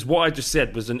 because what I just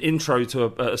said was an intro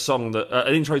to a song that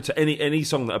an intro to any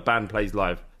song that a band plays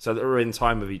live, so that we're in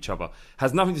time with each other.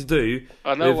 Has nothing to do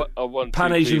with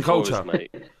Pan-Asian culture.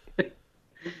 Mate.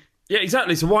 Yeah,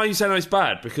 exactly. So why are you saying it's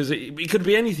bad? Because it could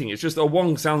be anything. It's just a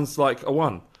Wong sounds like a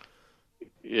 1.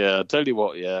 Yeah, I'll tell you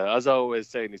what, as I always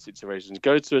say in these situations,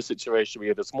 go to a situation where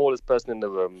you're the smallest person in the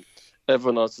room,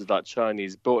 everyone else is like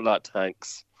Chinese, built like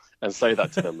tanks, and say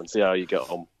that to them and see how you get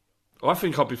on. I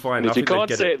think I'll be fine. And if you can't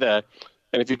say it there,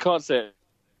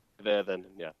 then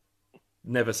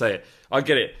never say it. I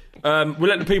get it. We'll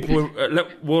let the people.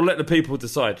 We'll let the people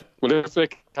decide. Well, if they're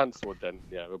cancelled, then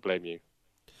we'll blame you.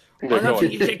 I don't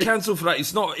think you get cancelled for that.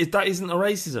 It's not. That isn't a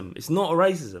racism. It's not a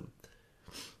racism.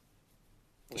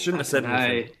 I shouldn't have said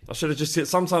anything. I should have just said.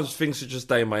 Sometimes things should just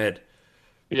stay in my head.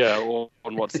 Yeah, or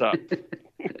on WhatsApp.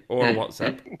 Or on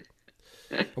WhatsApp.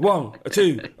 A 1, a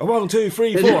 2, a 1, 2,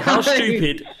 3, 4. How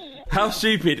stupid? How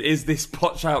stupid is this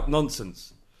potch out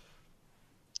nonsense?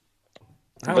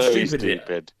 How very stupid is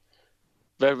it?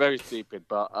 Very, very stupid.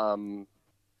 But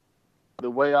the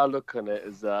way I look on it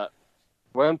is that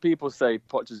when people say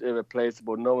Poch is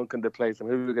irreplaceable, no one can replace him,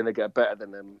 who are going to get better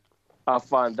than him? I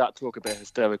find that talk a bit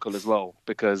hysterical as well,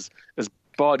 because as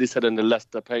Bardi said in the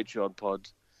Leicester Patreon pod,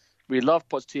 we love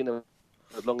Pochettino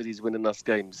as long as he's winning us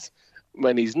games.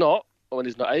 When he's not, or when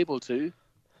he's not able to,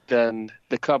 then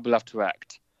the club will have to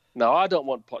act. Now, I don't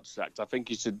want Poch sacked. I think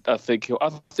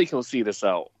he'll see this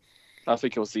out. I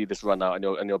think he'll see this run out,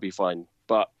 and he'll be fine.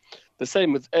 But the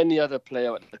same with any other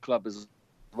player at the club as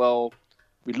well.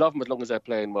 We love them as long as they're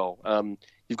playing well.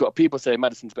 You've got people saying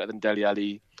Maddison's better than Dele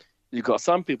Alli. You've got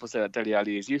some people saying that Dele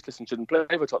Alli is useless and shouldn't play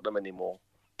for Tottenham anymore.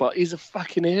 But he's a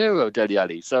fucking hero, Dele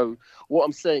Alli. So what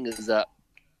I'm saying is that,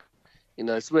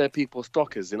 it's where people's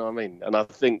stock is, you know what I mean? And I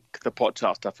think the Poch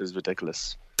out stuff is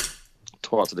ridiculous,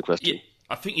 to answer the question. Yeah,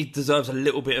 I think he deserves a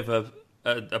little bit of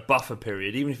a buffer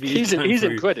period, even if he's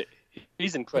in credit.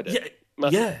 He's in credit.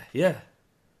 Yeah.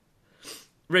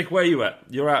 Rick, where are you at?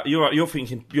 You're out. You're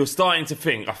thinking. You're starting to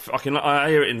think. I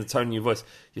hear it in the tone of your voice.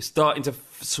 You're starting to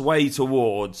sway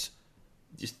towards.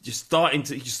 You're starting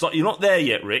to. You're not there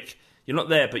yet, Rick. You're not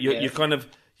there, but you're kind of.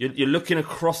 You're looking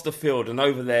across the field, and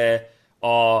over there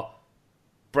are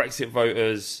Brexit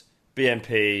voters,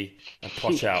 BNP, and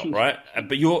Poch out, right?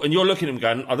 But you're looking at them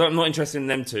going, I'm not interested in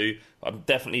them two. I'm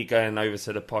definitely going over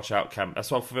to the Poch out camp.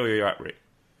 That's what I feel you're at, Rick.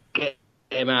 Get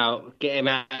him out. Get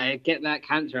that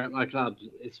cancer out of my club.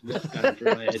 It's what's going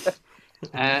through my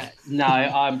head. No,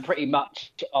 I'm pretty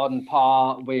much on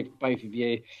par with both of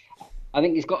you. I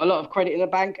think he's got a lot of credit in the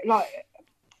bank. Like,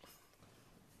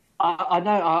 I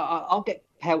know I'll get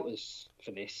pelters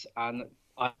for this, and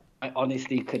I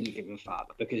honestly couldn't give a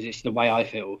fuck because it's the way I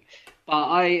feel. But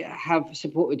I have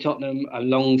supported Tottenham a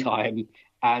long time,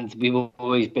 and we've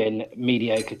always been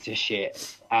mediocre to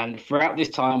shit. And throughout this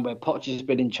time where Poch has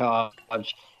been in charge,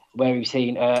 where we've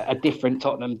seen a different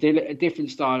Tottenham, a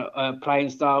different style, playing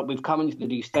style, we've come into the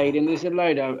new stadium. There's a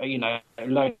load of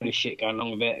shit going on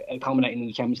with it, culminating in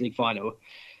the Champions League final.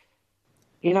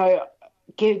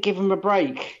 Give him a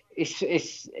break. I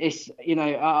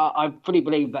fully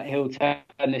believe that he'll turn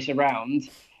this around.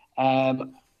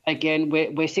 Again,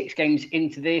 we're 6 games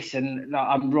into this, and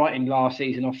I'm writing last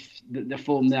season off the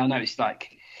form there. I know it's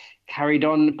carried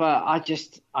on, but I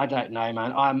don't know,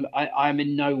 man. I'm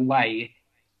in no way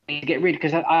to get rid,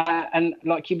 because I and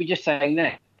like you were just saying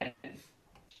there,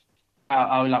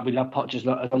 like we love Poch as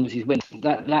long as he's winning.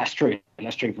 That's true, and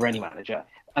that's true for any manager.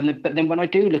 But then when I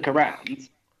do look around,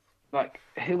 like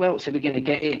who else are we going to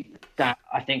get in that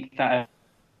I think that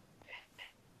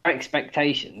our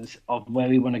expectations of where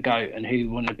we want to go and who we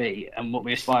want to be and what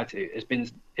we aspire to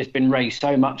has been raised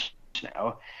so much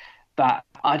now that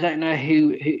I don't know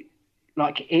who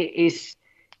like it is.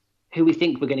 Who we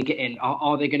think we're going to get in,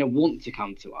 are they going to want to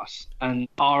come to us? And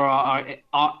are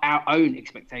our own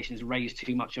expectations raised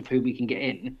too much of who we can get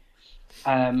in?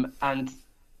 And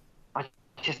I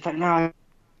just don't know.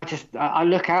 I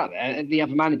look out there at the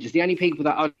other managers. The only people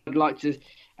that I'd like to,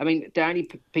 the only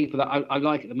people that I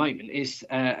like at the moment is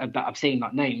that I've seen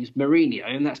like names, Mourinho,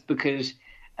 and that's because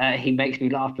he makes me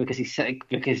laugh because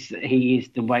he is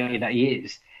the way that he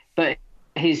is. But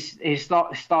his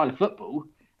style of football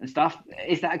and stuff,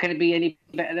 is that going to be any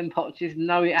better than Poch's?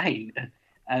 No, it ain't.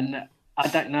 And I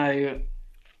don't know.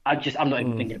 I'm not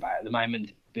even thinking about it at the moment,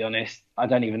 to be honest. I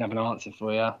don't even have an answer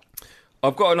for you.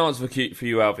 I've got an answer for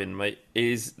you, Alvin, mate,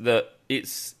 is that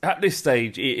it's, at this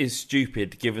stage, it is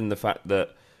stupid given the fact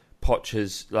that Poch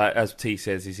has, like as T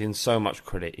says, he's in so much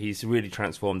credit. He's really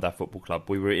transformed our football club.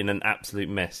 We were in an absolute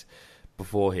mess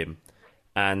before him.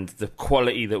 And the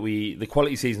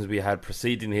quality seasons we had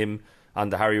preceding him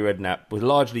under Harry Redknapp was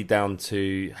largely down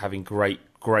to having great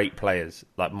players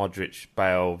like Modric,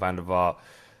 Bale, Van der Vaart,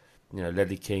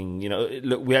 Ledley King.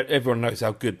 Look, everyone knows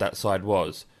how good that side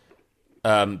was.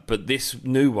 But this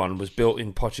new one was built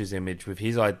in Poch's image with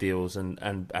his ideals, and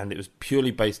it was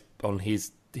purely based on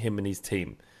him and his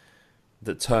team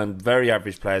that turned very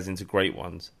average players into great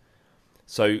ones.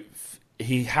 So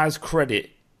he has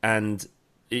credit, and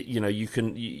you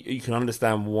can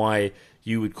understand why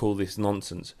you would call this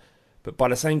nonsense. But by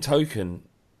the same token,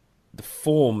 the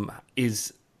form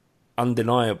is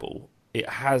undeniable. It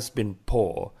has been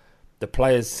poor. The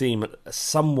players seem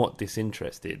somewhat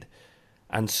disinterested.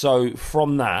 And so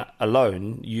from that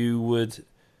alone, you would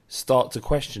start to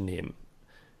question him.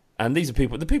 And these are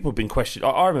the people have been questioned.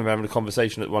 I remember having a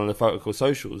conversation at one of the Photocall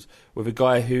socials with a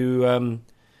guy who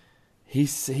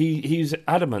he's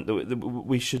adamant that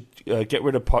we should get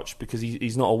rid of Poch because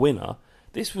he's not a winner.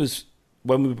 This was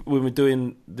when we were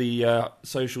doing the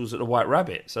socials at the White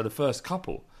Rabbit, so the first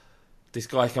couple. This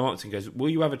guy came up to me and goes, "Will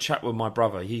you have a chat with my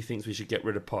brother? He thinks we should get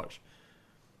rid of Poch."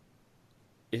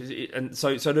 And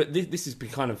so this has been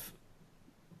kind of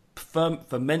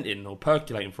fermenting or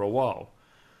percolating for a while.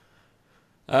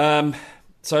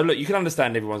 So look, you can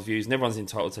understand everyone's views, and everyone's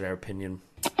entitled to their opinion.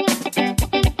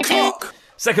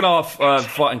 Second half of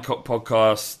Fighting Cock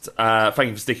podcast. Thank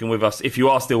you for sticking with us. If you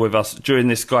are still with us during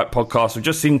this Skype podcast, we've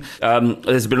just seen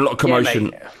there's been a lot of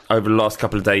commotion over the last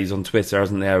couple of days on Twitter,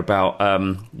 hasn't there, about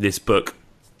this book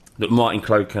that Martin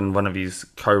Cloken, one of his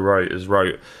co-writers,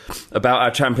 wrote about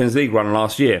our Champions League run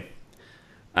last year.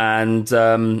 And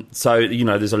so,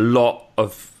 there's a lot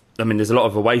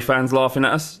of away fans laughing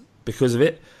at us because of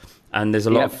it. And there's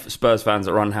a lot of Spurs fans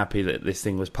that are unhappy that this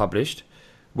thing was published.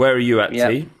 Where are you at,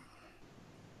 T?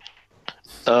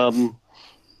 I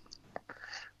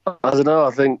don't know.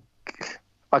 I think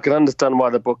I can understand why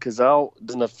the book is out. It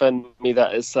doesn't offend me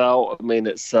that it's out. I mean,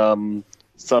 it's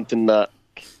something that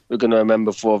we're going to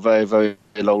remember for a very, very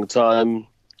long time.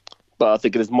 But I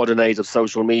think in this modern age of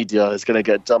social media, it's going to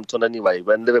get jumped on anyway.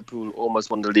 When Liverpool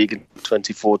almost won the league in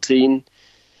 2014,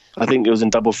 I think it was in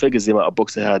double figures the amount of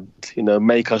books they had.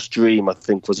 Make us dream, I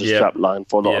think, was a strap line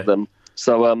for a lot of them.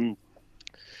 So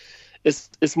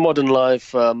it's modern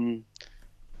life.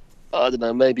 I don't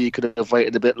know, maybe you could have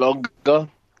waited a bit longer,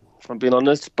 if I'm being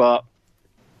honest, but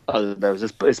I don't know,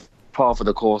 it's par for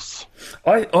the course.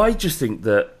 I just think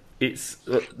that it's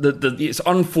it's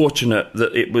unfortunate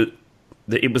that it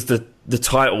was the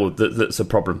title that's a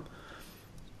problem.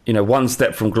 One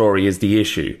Step from Glory is the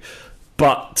issue.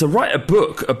 But to write a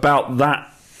book about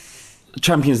that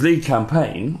Champions League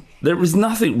campaign, there was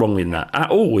nothing wrong in that at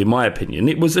all, in my opinion.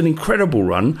 It was an incredible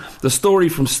run. The story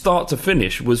from start to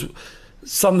finish was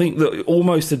something that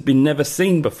almost had been never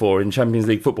seen before in Champions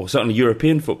League football, certainly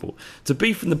European football. To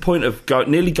be from the point of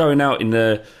nearly going out in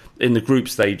the group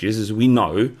stages, as we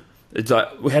know, it's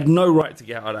like we had no right to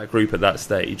get out of that group at that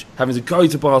stage. Having to go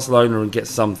to Barcelona and get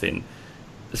something,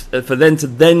 for them to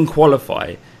then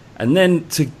qualify, and then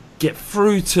to get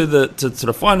through to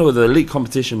the final of the elite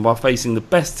competition while facing the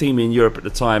best team in Europe at the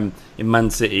time in Man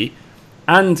City,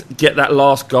 and get that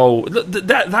last goal.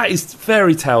 That is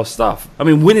fairy tale stuff. I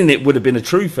mean, winning it would have been a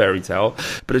true fairy tale,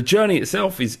 but the journey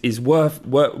itself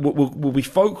will be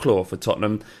folklore for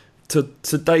Tottenham till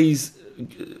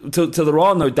there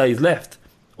are no days left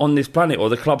on this planet, or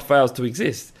the club fails to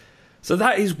exist. So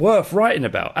that is worth writing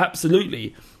about,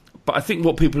 absolutely. But I think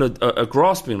what people are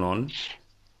grasping on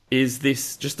is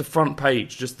this, just the front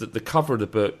page, just the cover of the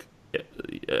book,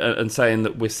 and saying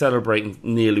that we're celebrating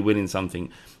nearly winning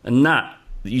something. And that,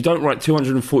 you don't write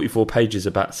 244 pages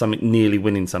about something nearly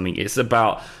winning something. It's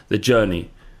about the journey.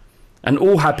 And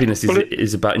all happiness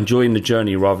is about enjoying the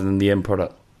journey rather than the end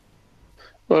product.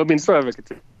 Well, I mean, sorry if I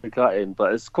could cut in,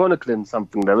 but it's chronicling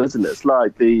something though, isn't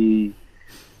it?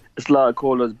 It's like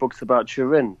all those books about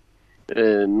Turin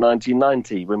in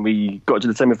 1990 when we got to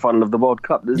the semi-final of the World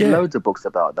Cup. There's loads of books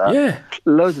about that. Yeah.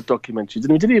 Loads of documentaries.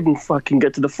 And we didn't even fucking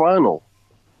get to the final.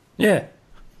 Yeah.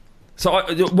 So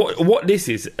what this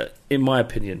is, in my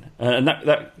opinion, and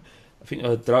that I think,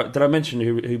 did I mention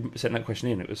who sent that question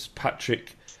in? It was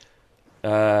Patrick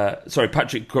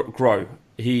Grow.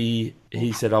 He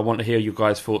said, I want to hear you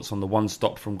guys' thoughts on the One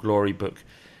Stop from Glory book.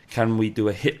 Can we do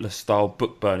a Hitler-style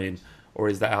book burning, or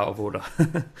is that out of order?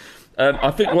 I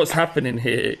think what's happening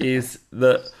here is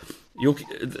that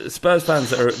Spurs fans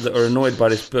that are annoyed by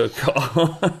this book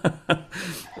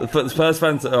the Spurs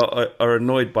fans that are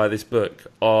annoyed by this book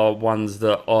are ones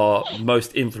that are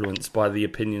most influenced by the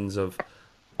opinions of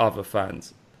other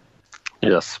fans.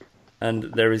 Yes. And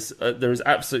there is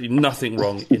absolutely nothing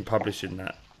wrong in publishing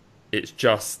that. It's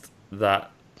just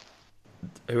that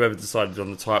whoever decided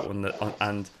on the title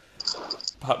and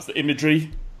perhaps the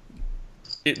imagery,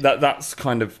 that's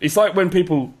kind of... It's like when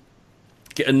people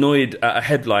get annoyed at a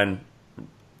headline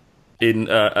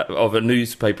of a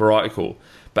newspaper article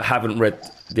but haven't read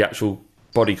the actual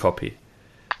body copy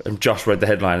and just read the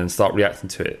headline and start reacting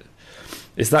to it.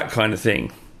 It's that kind of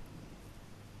thing.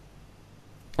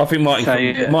 I think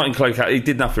Martin Cloak, he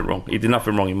did nothing wrong. He did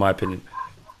nothing wrong, in my opinion.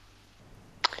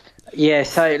 Yeah,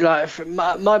 so like from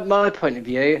my point of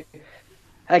view,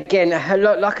 again,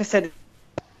 like I said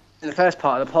in the first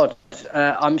part of the pod,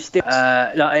 I'm still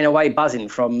like in a way buzzing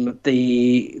from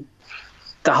the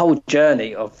whole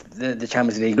journey of the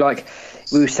Champions League. Like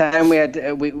we were saying, it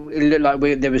looked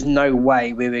like there was no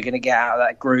way we were going to get out of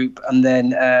that group, and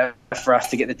then for us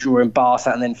to get the draw in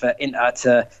Barca, and then for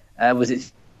Inter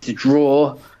to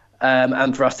draw.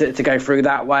 And for us to go through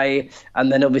that way,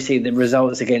 and then obviously the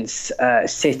results against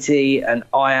City and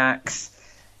Ajax,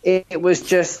 it was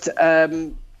just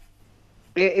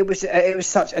it was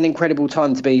such an incredible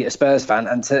time to be a Spurs fan,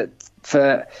 and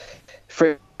for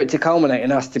it to culminate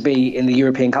in us to be in the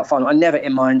European Cup final. I never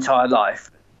in my entire life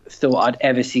thought I'd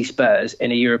ever see Spurs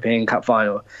in a European Cup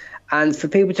final, and for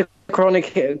people to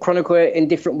chronicle it in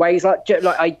different ways, like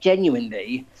I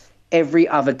genuinely every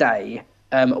other day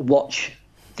watch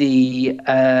the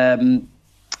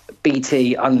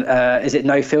BT is it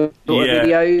no filter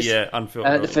videos?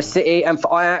 Unfiltered for City and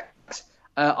for Ajax.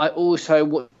 I also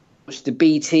watched the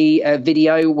BT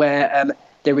video where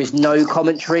there is no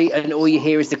commentary and all you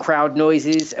hear is the crowd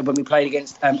noises when we played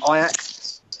against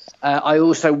Ajax. I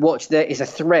also watched there is a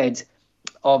thread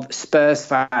of Spurs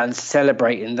fans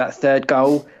celebrating that third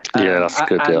goal. That's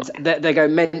good. And they go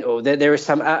mental. There are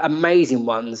some amazing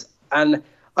ones, and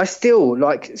I still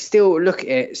look at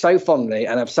it so fondly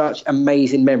and have such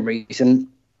amazing memories. And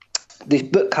this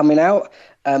book coming out,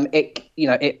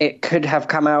 it could have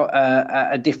come out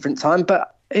at a different time,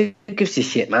 but who gives a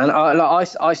shit, man? I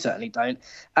certainly don't.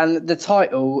 And the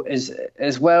title is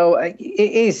as well. It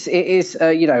is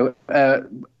like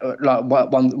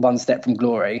one step from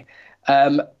glory.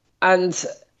 And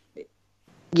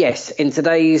yes, in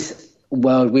today's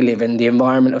world we live in, the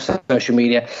environment of social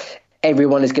media,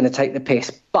 everyone is going to take the piss,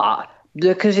 but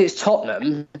because it's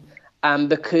Tottenham and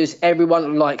because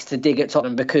everyone likes to dig at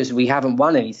Tottenham because we haven't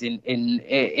won anything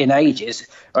in ages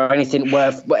or anything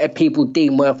what people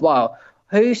deem worthwhile,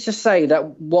 who's to say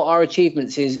that what our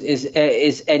achievements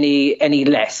is any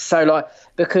less? So like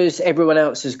because everyone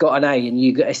else has got an A and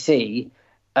you got a C,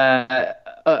 do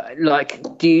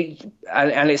you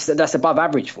and that's above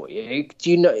average for you?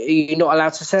 You're not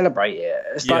allowed to celebrate it?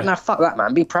 It's like, no, fuck that,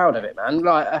 man. Be proud of it, man.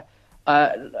 Like.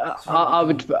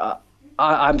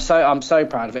 I'm so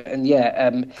proud of it,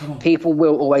 and people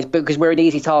will always, because we're an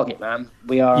easy target, man.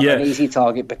 We are an easy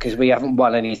target because we haven't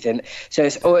won anything. So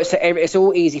it's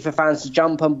all easy for fans to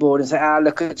jump on board and say,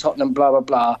 look at Tottenham, blah blah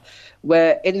blah.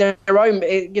 Where in their own,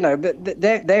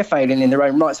 they're failing in their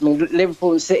own rights. I mean,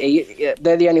 Liverpool and City,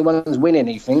 they're the only ones winning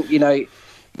anything.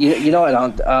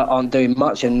 United aren't doing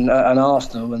much, and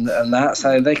Arsenal and that,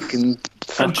 so they can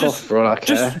fuck off for all I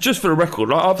care. Just for the record,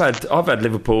 like I've had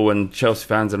Liverpool and Chelsea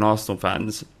fans and Arsenal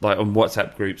fans like on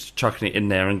WhatsApp groups chucking it in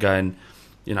there and going,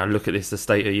 look at this, the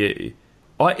state of you.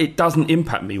 It doesn't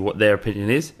impact me what their opinion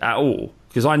is at all.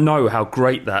 because I know how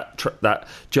great that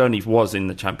journey was in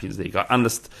the Champions League. I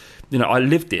understand, I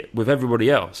lived it with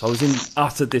everybody else. I was in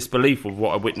utter disbelief of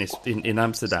what I witnessed in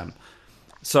Amsterdam.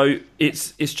 So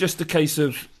it's just a case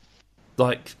of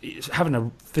like having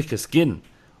a thicker skin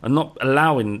and not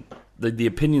allowing the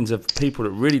opinions of people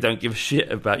that really don't give a shit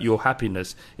about your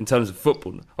happiness in terms of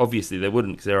football. Obviously, they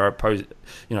wouldn't, because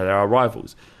they're our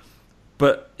rivals.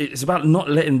 But it's about not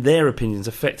letting their opinions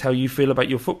affect how you feel about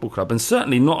your football club, and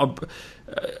certainly not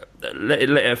let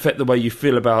it affect the way you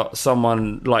feel about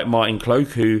someone like Martin Cloak,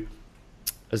 who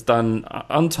has done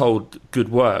untold good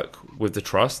work with the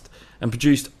trust and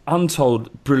produced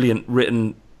untold brilliant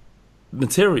written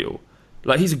material.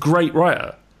 Like, he's a great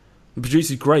writer and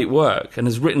produces great work and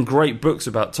has written great books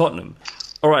about Tottenham.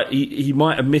 All right, he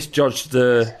might have misjudged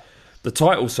the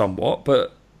title somewhat,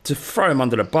 but to throw him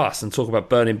under the bus and talk about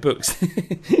burning books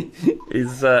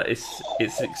is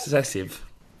it's excessive.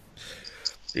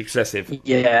 Excessive.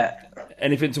 Yeah.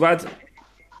 Anything to add?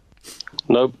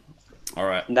 Nope. All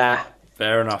right. Nah.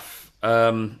 Fair enough.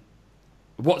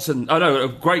 Watson. Oh no, a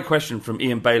great question from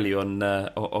Ian Bailey on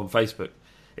Facebook.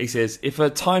 He says, if a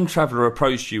time traveller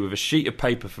approached you with a sheet of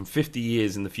paper from 50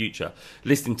 years in the future,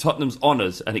 listing Tottenham's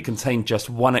honours, and it contained just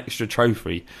one extra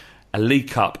trophy, a League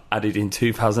Cup added in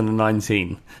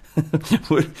 2019,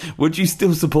 would you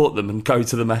still support them and go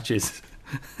to the matches?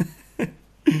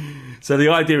 So the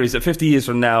idea is that 50 years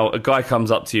from now, a guy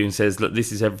comes up to you and says, look,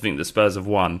 this is everything that Spurs have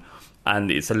won, and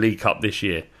it's a League Cup this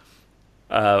year,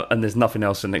 and there's nothing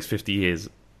else for the next 50 years.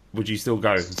 Would you still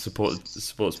go and support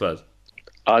Spurs?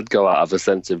 I'd go out of a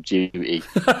sense of duty.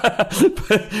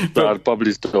 but I'd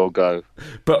probably still go.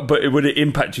 But would it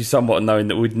impact you somewhat knowing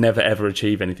that we'd never ever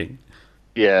achieve anything?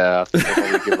 Yeah, I think I'd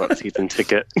probably give up season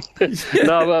ticket.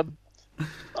 No,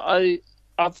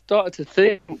 I've started to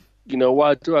think,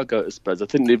 why do I go to Spurs? I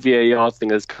think the VAR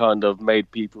thing has kind of made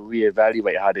people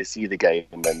reevaluate how they see the game,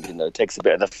 and takes a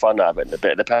bit of the fun out of it and a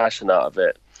bit of the passion out of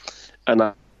it. And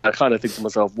I kind of think to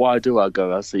myself, why do I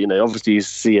go? I say, obviously you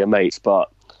see your mates,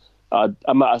 but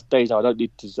I'm at a stage now. I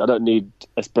don't need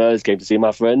a Spurs game to see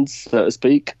my friends, so to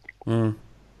speak. Mm.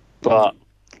 But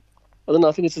I don't know.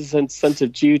 I think it's a sense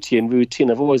of duty and routine.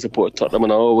 I've always supported Tottenham,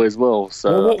 and I always will.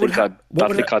 So I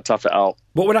think I'd tough it out.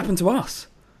 What would happen to us?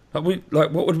 What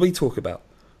would we talk about?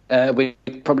 We'd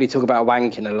probably talk about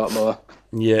wanking a lot more.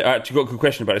 Yeah, I actually got a good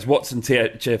question about this. Watson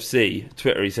THFC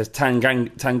Twitter. He says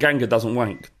Tanganga doesn't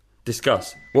wank.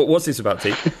 Discuss. What's this about,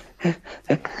 T?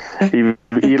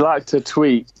 He liked to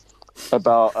tweet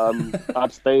about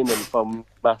abstaining from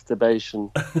masturbation.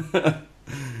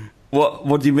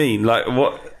 What do you mean? Like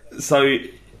what? So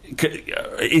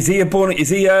is he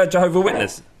a Jehovah's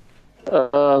Witness? Hang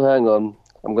on,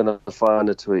 I'm gonna find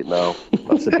a tweet now.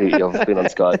 That's the beauty of being on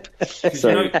Skype.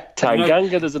 So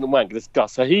Tanganga doesn't wank.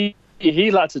 Discuss. So he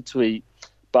liked to tweet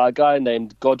by a guy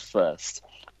named God First.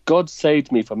 God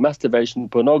saved me from masturbation,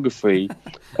 pornography,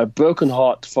 a broken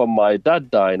heart from my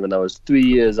dad dying when I was 3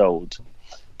 years old.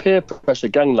 Peer pressure,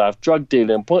 gang life, drug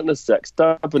dealing, pointless sex,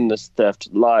 stubbornness, theft,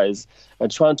 lies,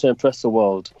 and trying to impress the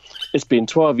world. It's been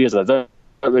 12 years and I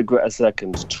don't regret a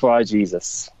second. Try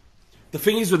Jesus. The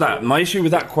thing is with that, my issue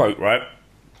with that quote, right,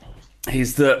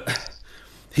 is that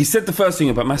he said the first thing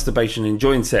about masturbation and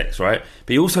enjoying sex, right,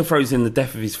 but he also throws in the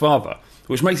death of his father,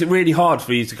 which makes it really hard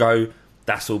for you to go,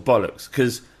 that's all bollocks,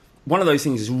 because one of those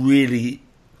things is really,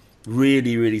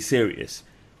 really, really serious.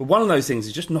 But one of those things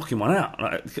is just knocking one out.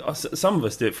 Like, some of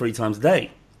us do it 3 times a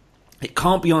day. It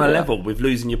can't be on a level with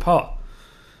losing your part.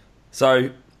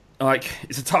 So,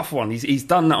 it's a tough one. He's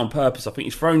done that on purpose. I think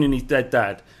he's thrown in his dead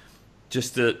dad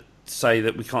just to say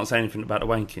that we can't say anything about the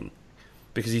wanking,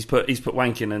 because he's put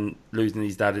wanking and losing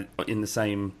his dad in the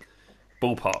same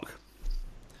ballpark.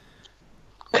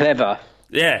 Clever.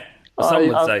 Yeah, some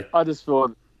would say. I just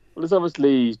thought, there's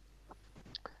obviously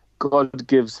God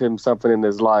gives him something in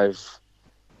his life.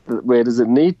 Where does it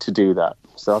need to do that?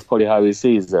 So that's probably how he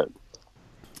sees it.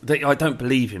 I don't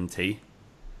believe him, T.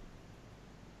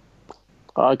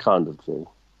 I kind of do.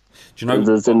 Do you know?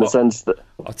 There's in the sense that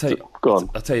I'll tell you. Go on.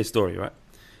 I'll tell you a story, right?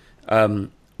 When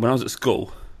I was at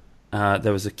school,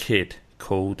 there was a kid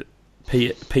called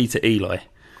Peter Eli,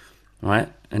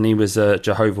 right? And he was a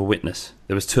Jehovah's Witness.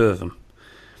 There was 2 of them,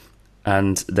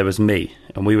 and there was me,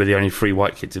 and we were the only 3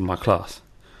 white kids in my class.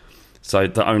 So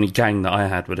the only gang that I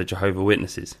had were the Jehovah's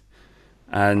Witnesses.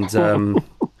 And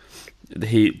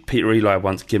Peter Eli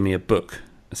once gave me a book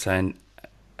saying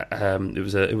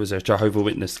it was a Jehovah's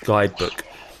Witness guidebook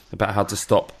about how to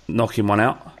stop knocking one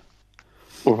out.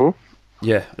 Mm-hmm.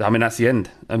 Yeah, I mean, that's the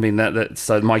end. I mean,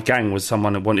 so my gang was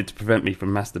someone that wanted to prevent me from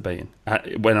masturbating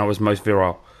when I was most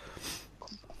virile.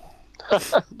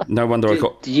 No wonder I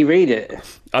got... Did you read it?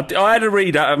 I had a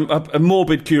read out, a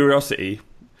morbid curiosity,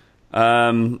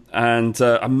 and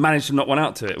I managed to knock one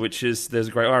out to it, which is... There's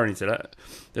a great irony to that.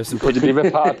 There's some... Could you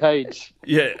rip out a page?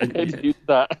 Yeah. Use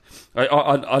that.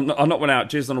 I knocked one out,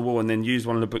 jizzed on the wall, and then used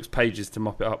one of the book's pages to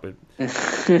mop it up with.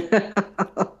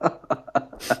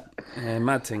 Yeah,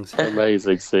 mad things.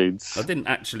 Amazing scenes. I didn't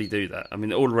actually do that. I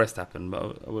mean, all the rest happened,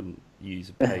 but I wouldn't use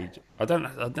a page. I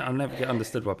never get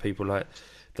understood why people like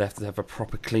they have to have a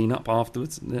proper clean up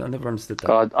afterwards. I never understood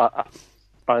that.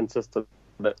 I insisted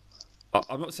that.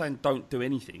 I'm not saying don't do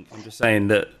anything. I'm just saying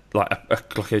that like a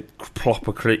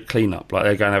proper clean up, like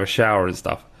they go and have a shower and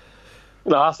stuff.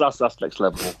 No, that's next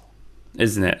level,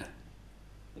 isn't it?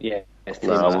 Yeah.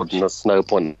 No, I wouldn't. There's no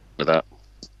point with that.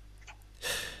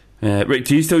 Rick,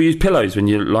 do you still use pillows when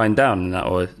you're lying down and that,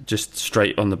 or just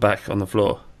straight on the back on the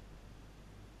floor?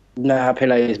 No,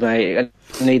 pillows, mate.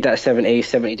 I need that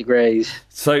 70 degrees.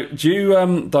 So do you,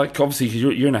 like, obviously, cause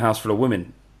you're in a house full of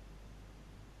women.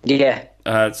 Yeah.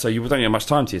 So you don't get much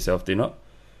time to yourself, do you not?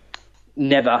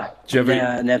 Never. Do you ever,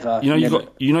 yeah, never.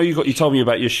 You told me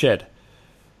about your shed.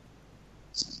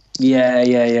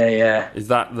 Yeah. Is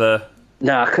that the...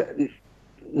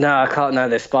 No, I can't. No,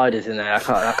 there's spiders in there. I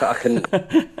couldn't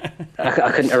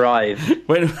arrive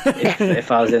if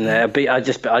I was in there. I'd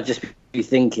just be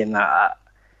thinking that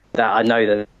I know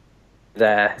that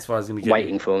they're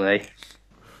waiting for me.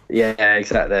 Yeah,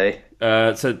 exactly.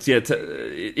 So yeah,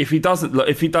 if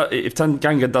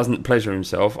Tanganga doesn't pleasure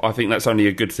himself, I think that's only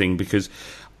a good thing, because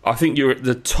I think you're at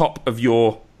the top of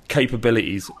your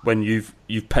capabilities when you've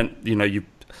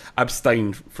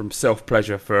abstained from self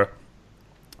pleasure for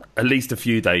at least a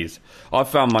few days. I've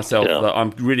found myself that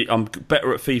I'm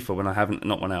better at FIFA when I haven't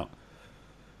knocked one out.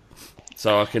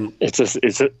 So I can. It's just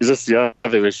the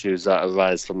other issues that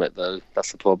arise from it, though.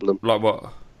 That's the problem. Like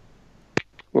what?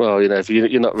 Well, if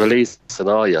you're not releasing,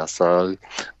 are you? So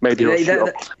maybe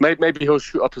he'll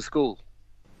shoot up a school.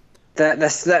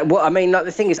 That's what I mean. Like,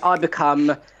 the thing is, I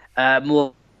become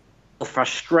more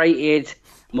frustrated,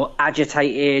 more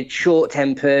agitated,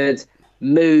 short-tempered,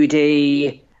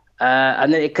 moody.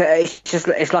 And then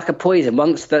it's like a poison.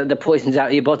 Once the poison's out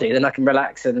of your body, then I can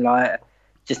relax and like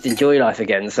just enjoy life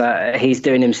again. So he's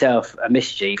doing himself a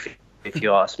mischief, if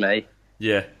you ask me.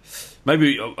 Yeah,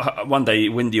 maybe one day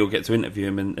Windy will get to interview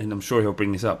him, and I'm sure he'll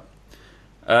bring this up.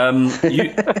 You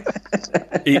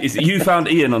found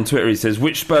Ian on Twitter. He says,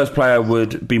 which Spurs player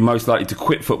would be most likely to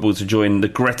quit football to join the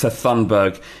Greta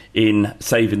Thunberg in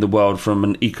saving the world from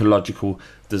an ecological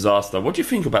disaster? What do you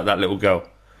think about that little girl?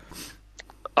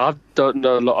 I don't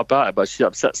know a lot about her, but she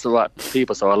upsets the right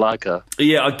people, so I like her.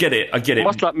 Yeah, I get it.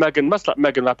 Much like Megan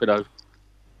Rapinoe.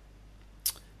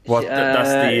 What?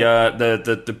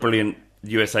 That's the brilliant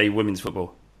USA women's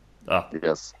football.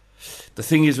 Yes. The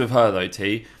thing is with her though,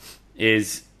 T,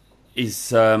 is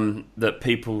that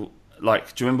people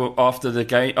like. Do you remember after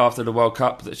the World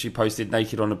Cup that she posted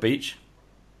naked on a beach?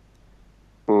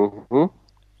 Mm-hmm.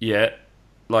 Yeah,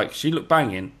 like she looked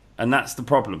banging, and that's the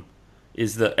problem.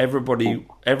 Is that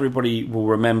everybody will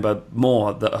remember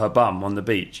more that her bum on the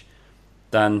beach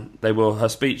than they will her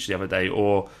speech the other day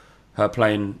or her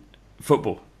playing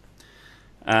football.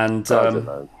 And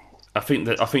I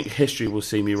think history will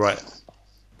see me right.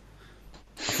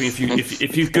 I think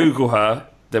if you Google her,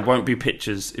 there won't be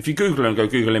pictures. If you Google her and go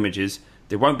Google images,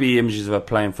 there won't be images of her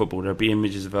playing football. There'll be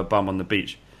images of her bum on the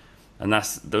beach, and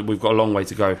we've got a long way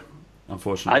to go,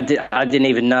 unfortunately. I didn't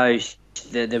even know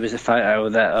there was a photo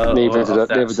of that. Neither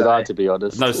did I, to be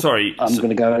honest. No, sorry. I'm going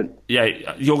to go. Yeah,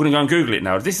 you're going to go and Google it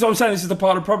now. This is what I'm saying. This is the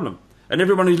part of the problem, and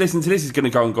everyone who's listening to this is going to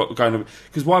go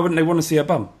because why wouldn't they want to see her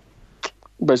bum?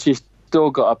 But she's still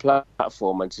got a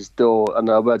platform, and and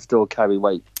her words still carry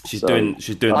weight. She's doing.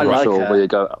 I'm not sure where you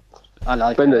go. I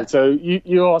like her. So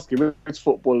you're asking which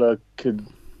footballer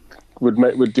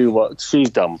would do what she's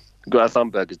done? Greta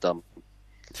Thunberg has done.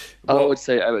 I would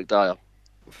say Eric Dyer.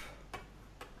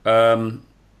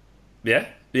 Yeah,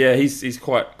 he's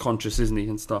quite conscious, isn't he,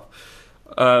 and stuff.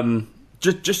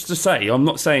 Just to say, I'm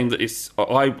not saying that it's.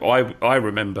 I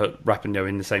remember Rapinoe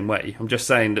in the same way. I'm just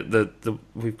saying that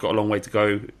we've got a long way to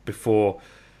go before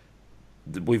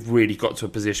we've really got to a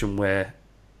position where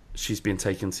she's being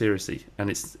taken seriously,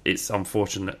 and it's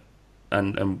unfortunate,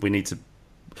 and we need to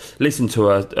listen to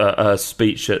her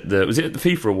speech at the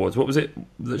FIFA Awards. What was it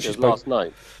that she spoke last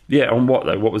night? Yeah, on what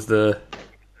though? What was the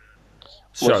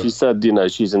show? Well, she said,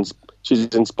 she's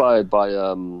inspired by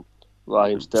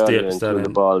Raheem Sterling and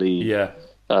Koulibaly,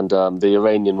 and the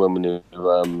Iranian woman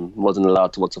who wasn't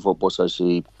allowed to watch the football, so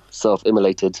she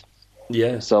self-immolated.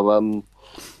 Yeah. So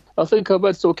I think her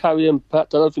words still carry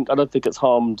impact. I don't think it's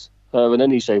harmed her in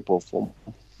any shape or form.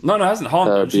 No, it hasn't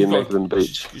harmed them. being naked on the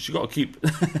beach. She's got to keep.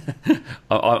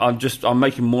 I'm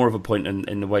making more of a point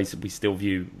in the ways that we still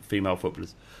view female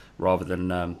footballers, rather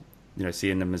than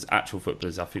seeing them as actual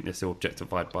footballers. I think they're still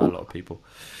objectified by a lot of people.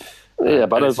 Yeah,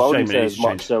 but I wouldn't say as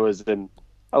much so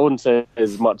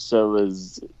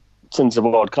as since the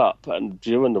World Cup and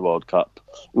during the World Cup.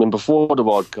 I mean, before the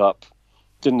World Cup,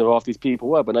 didn't know half these people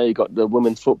were, but now you got the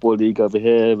Women's Football League over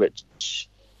here, which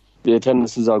the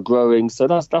attendances are growing. So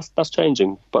that's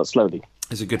changing, but slowly.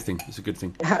 It's a good thing.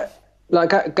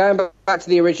 Going back to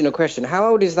the original question, how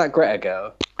old is that Greta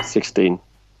girl? 16.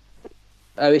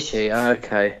 Oh, is she? Oh,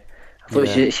 okay. I thought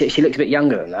she looked a bit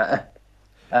younger than that.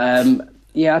 I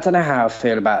don't know how I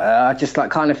feel about her. I just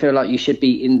kind of feel like you should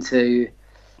be into.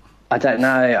 I don't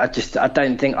know. I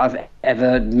don't think I've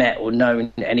ever met or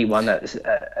known anyone that's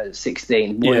at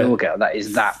 16, boy or girl, that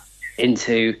is that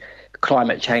into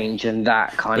climate change and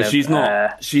that kind of. She's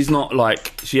not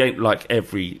like, she ain't like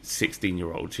every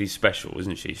 16-year-old. She's special,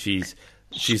 isn't she? She's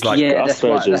like, that's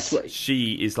what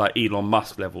she is like Elon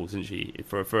Musk levels, isn't she?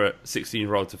 For a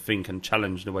 16-year-old to think and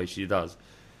challenge the way she does,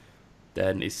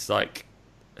 then it's like,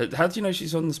 how do you know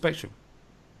she's on the spectrum?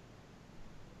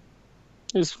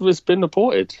 It's been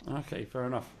reported. Okay, fair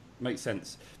enough. Makes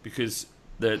sense, because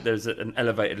there's an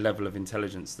elevated level of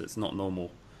intelligence that's not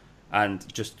normal, and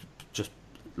just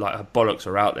like her bollocks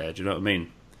are out there. Do you know what I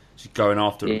mean? She's going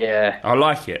after them. Yeah, I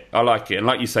like it, and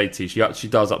like you say, T, she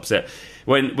does upset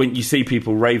when you see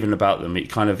people raving about them. It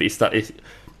kind of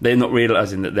they're not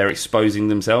realising that they're exposing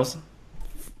themselves.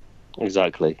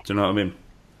 Exactly. Do you know what I mean?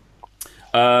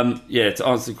 To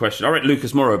answer the question, I reckon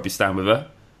Lucas Moura would be staying with her.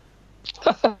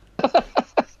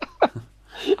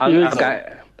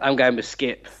 I'm going with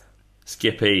Skip.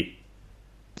 Skippy.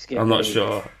 I'm not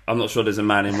sure there's a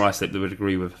man in Ruislip that would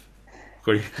agree with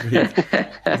Greta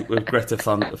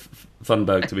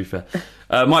Thunberg, to be fair.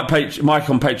 Mike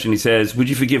on Patreon, he says, would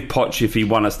you forgive Poch if he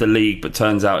won us the league, but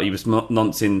turns out he was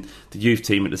noncing the youth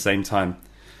team at the same time?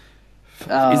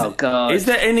 God. Is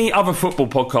there any other football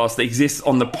podcast that exists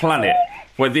on the planet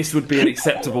where this would be an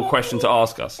acceptable question to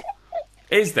ask us?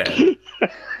 Is there?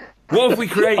 What have we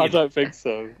created? I don't think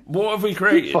so. What have we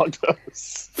created? Fuck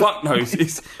knows. Fuck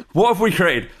knows. What have we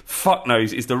created? Fuck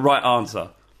knows is the right answer.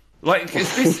 Like,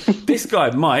 this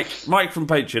guy, Mike from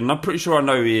Patreon, and I'm pretty sure I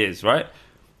know who he is, right?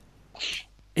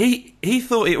 He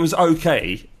thought it was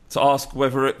okay to ask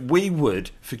whether we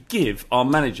would forgive our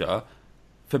manager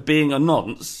for being a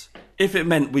nonce if it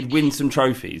meant we'd win some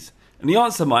trophies. And the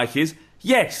answer, Mike, is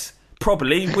yes.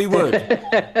 Probably we would,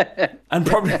 and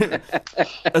probably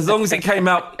as long as it came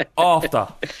out after,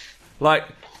 like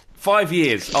 5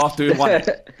 years after we won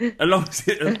it, as long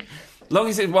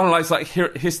as it's one of like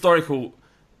historical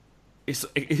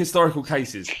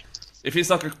cases. If it's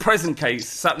like a present case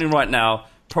it's happening right now,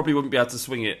 probably wouldn't be able to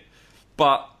swing it.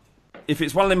 But if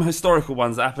it's one of them historical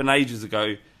ones that happened ages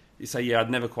ago, you say, I'd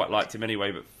never quite liked him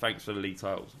anyway, but thanks for the league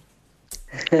titles.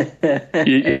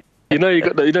 You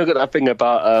got that thing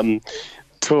about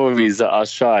Tories that are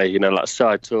shy, like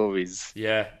shy Tories.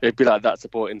 Yeah, it'd be like that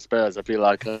supporting Spurs. I'd be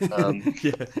like, I'd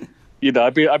be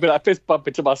like fist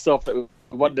bumping to myself that we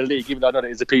won the league, even though I know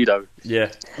that it's a pedo.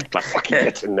 Yeah, like fucking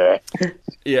get in there.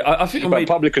 Yeah, I think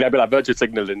publicly I'd be like virtue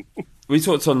signalling. We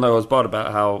talked on No Hosbard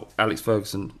about how Alex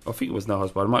Ferguson, I think it was No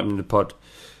Hosbard, it might have been the pod,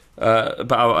 about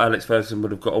how Alex Ferguson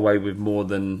would have got away with more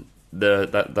than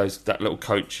that little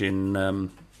coach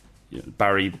in.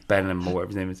 Barry Benham or whatever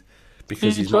his name is,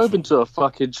 because he drove into a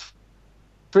fucking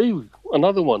tree.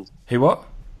 Another one. He what?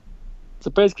 So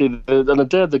basically, on the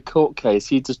day of the court case,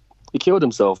 he killed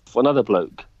himself. Another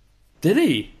bloke. Did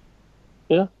he?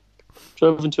 Yeah,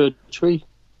 drove into a tree.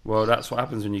 Well, that's what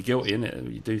happens when you're guilty, isn't it?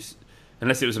 You do,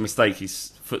 unless it was a mistake.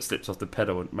 His foot slips off the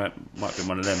pedal. It might be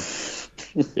one of them.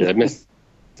 Yeah, missed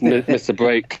the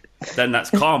break. Then that's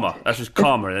karma. That's just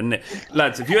karma, isn't it?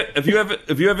 Lads, have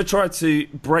you ever tried to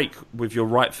brake with your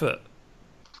right foot?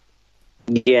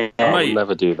 Yeah, I would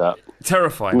never do that.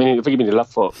 Terrifying. I think you mean your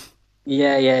left foot.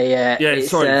 Yeah. Yeah,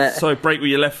 sorry, brake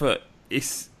with your left foot.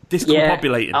 It's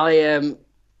discombobulating.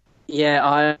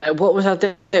 What was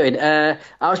I doing? I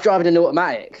was driving an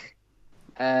automatic.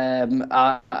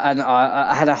 I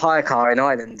had a hire car in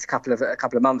Ireland a couple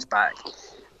of months back,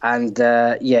 and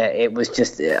it was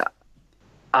just.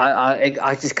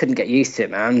 I just couldn't get used to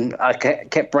it, man. I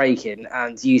kept braking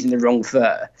and using the wrong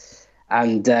foot,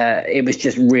 and it was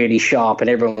just really sharp, and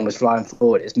everyone was flying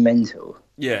forward. It's mental.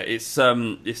 Yeah, it's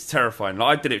terrifying.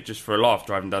 Like, I did it just for a laugh,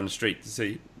 driving down the street to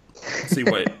see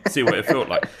what it felt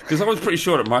like, because I was pretty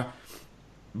sure that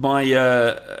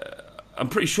I'm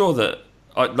pretty sure that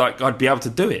I'd be able to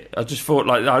do it. I just thought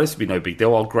this would be no big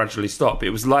deal. I'll gradually stop. It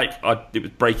was like it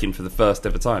was braking for the first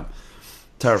ever time.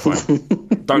 Terrifying.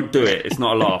 Don't do it. It's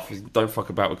not a laugh. Don't fuck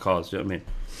about with cars. Do you know what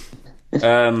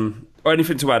I mean? Or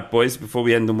anything to add, boys, before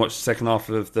we end and watch the second half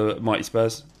of the mighty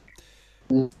Spurs?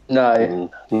 No,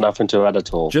 nothing to add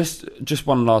at all. Just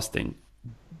one last thing.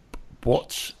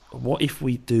 What if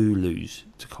we do lose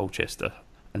to Colchester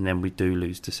and then we do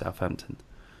lose to Southampton?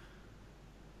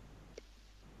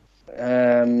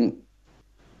 I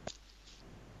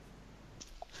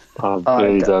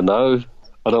really don't know.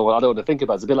 I don't want to think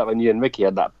about it. It's a bit like when you and Ricky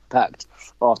had that pact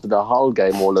after the Hull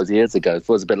game all those years ago. It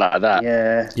was a bit like that.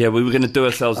 Yeah, we were going to do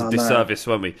ourselves a disservice,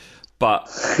 weren't we? But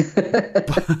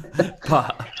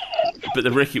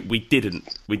the Ricky, we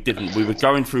didn't. We were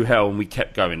going through hell and we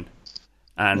kept going.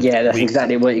 And that's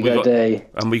exactly what you got to do.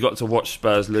 And we got to watch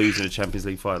Spurs lose in the Champions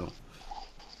League final.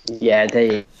 Yeah,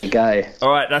 there you go. All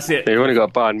right, that's it. You've only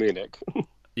got Bayern Munich.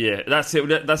 Yeah, that's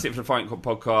it. That's it for the Fighting Cock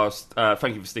podcast.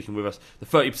 Thank you for sticking with us. The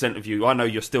 30% of you, I know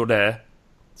you're still there,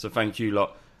 so thank you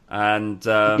lot. And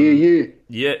you.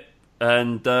 Yeah,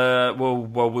 and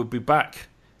we'll be back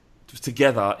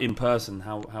together in person.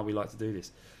 How we like to do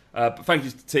this. But thank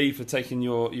you to T for taking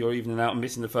your evening out and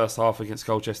missing the first half against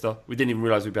Colchester. We didn't even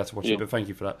realise we'd be able to watch it, but thank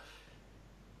you for that.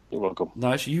 You're welcome.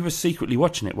 No, actually, you were secretly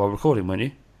watching it while recording, weren't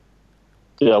you?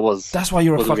 Yeah, I was. That's why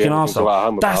you're a fucking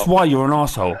arsehole. That's why you're an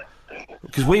arsehole.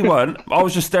 Because we weren't. I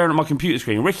was just staring at my computer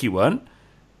screen. Ricky weren't.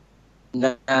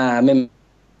 Nah, I'm in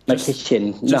my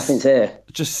kitchen. Nothing's there.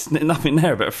 Just nothing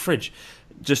there but a fridge.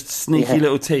 Just sneaky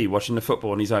little T watching the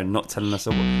football on his own, not telling us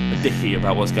a dicky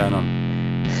about what's going on.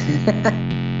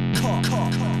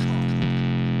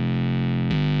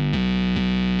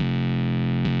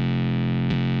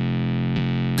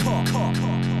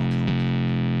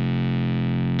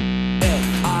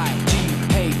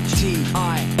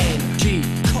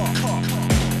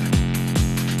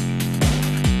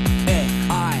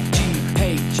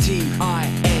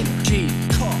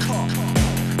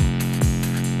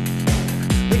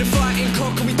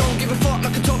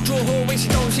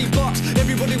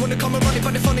 Everybody wanna come and run it,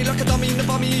 but they're funny like a dummy in the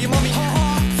bummy of your mummy.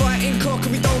 Fighting cock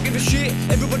and we don't give a shit.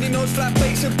 Everybody knows flat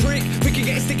bait's a prick. Ricky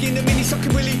getting sticky in the mini,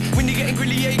 sucking willy. When you getting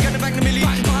grilly, yeah, you gonna bang the millie.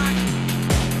 Bang, bang.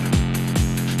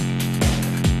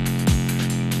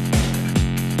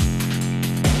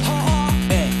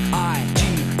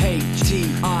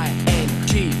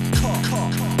 F-I-G-H-T-I-N-G.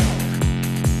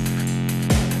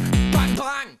 Bang,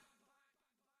 bang.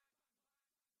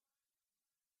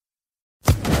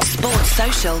 Sports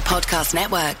Social Podcast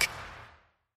Network.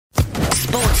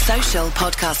 Sports Social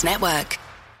Podcast Network.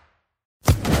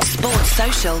 Sports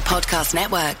Social Podcast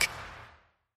Network.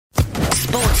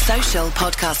 Sports Social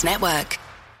Podcast Network.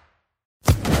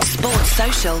 Sports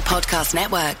Social Podcast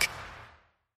Network.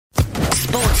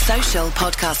 Sports Social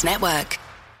Podcast Network.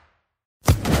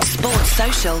 Sports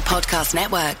Social Podcast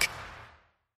Network.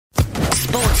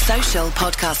 Sports Social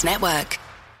Podcast Network.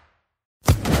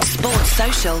 Sports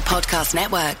Social Podcast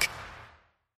Network.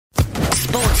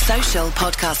 Sports Social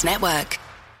Podcast Network.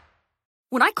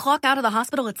 When I clock out of the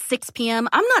hospital at 6 p.m.,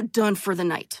 I'm not done for the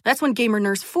night. That's when Gamer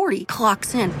Nurse 40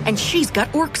 clocks in, and she's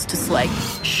got orcs to slay.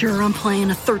 Sure, I'm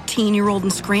playing a 13-year-old in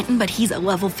Scranton, but he's a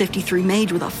level 53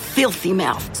 mage with a filthy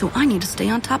mouth, so I need to stay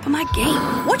on top of my game.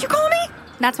 What'd you call me?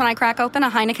 That's when I crack open a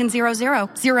Heineken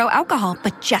 0.0. Zero alcohol,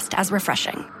 but just as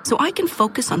refreshing. So I can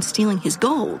focus on stealing his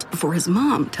gold before his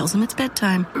mom tells him it's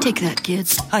bedtime. Take that,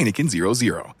 kids. Heineken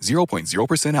 0.0.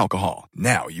 0.0% alcohol.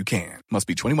 Now you can. Must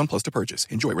be 21 plus to purchase.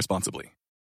 Enjoy responsibly.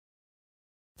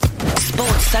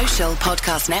 Sports Social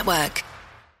Podcast Network.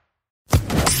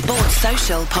 Sports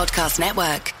Social Podcast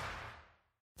Network.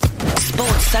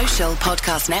 Sports Social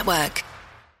Podcast Network.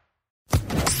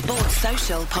 Sports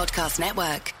Social Podcast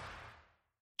Network.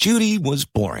 Judy was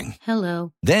boring.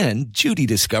 Hello. Then Judy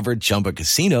discovered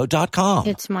ChumbaCasino.com.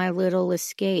 It's my little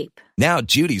escape. Now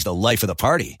Judy's the life of the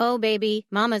party. Oh, baby,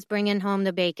 mama's bringing home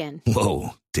the bacon.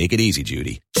 Whoa, take it easy,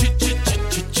 Judy.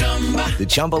 The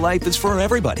Chumba life is for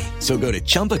everybody. So go to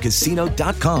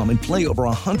ChumbaCasino.com and play over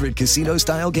 100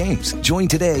 casino-style games. Join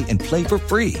today and play for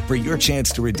free for your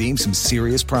chance to redeem some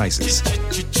serious prizes.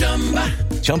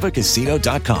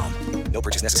 ChumbaCasino.com. No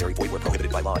purchase necessary. Void where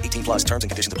prohibited by law. 18 plus terms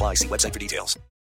and conditions apply. See website for details.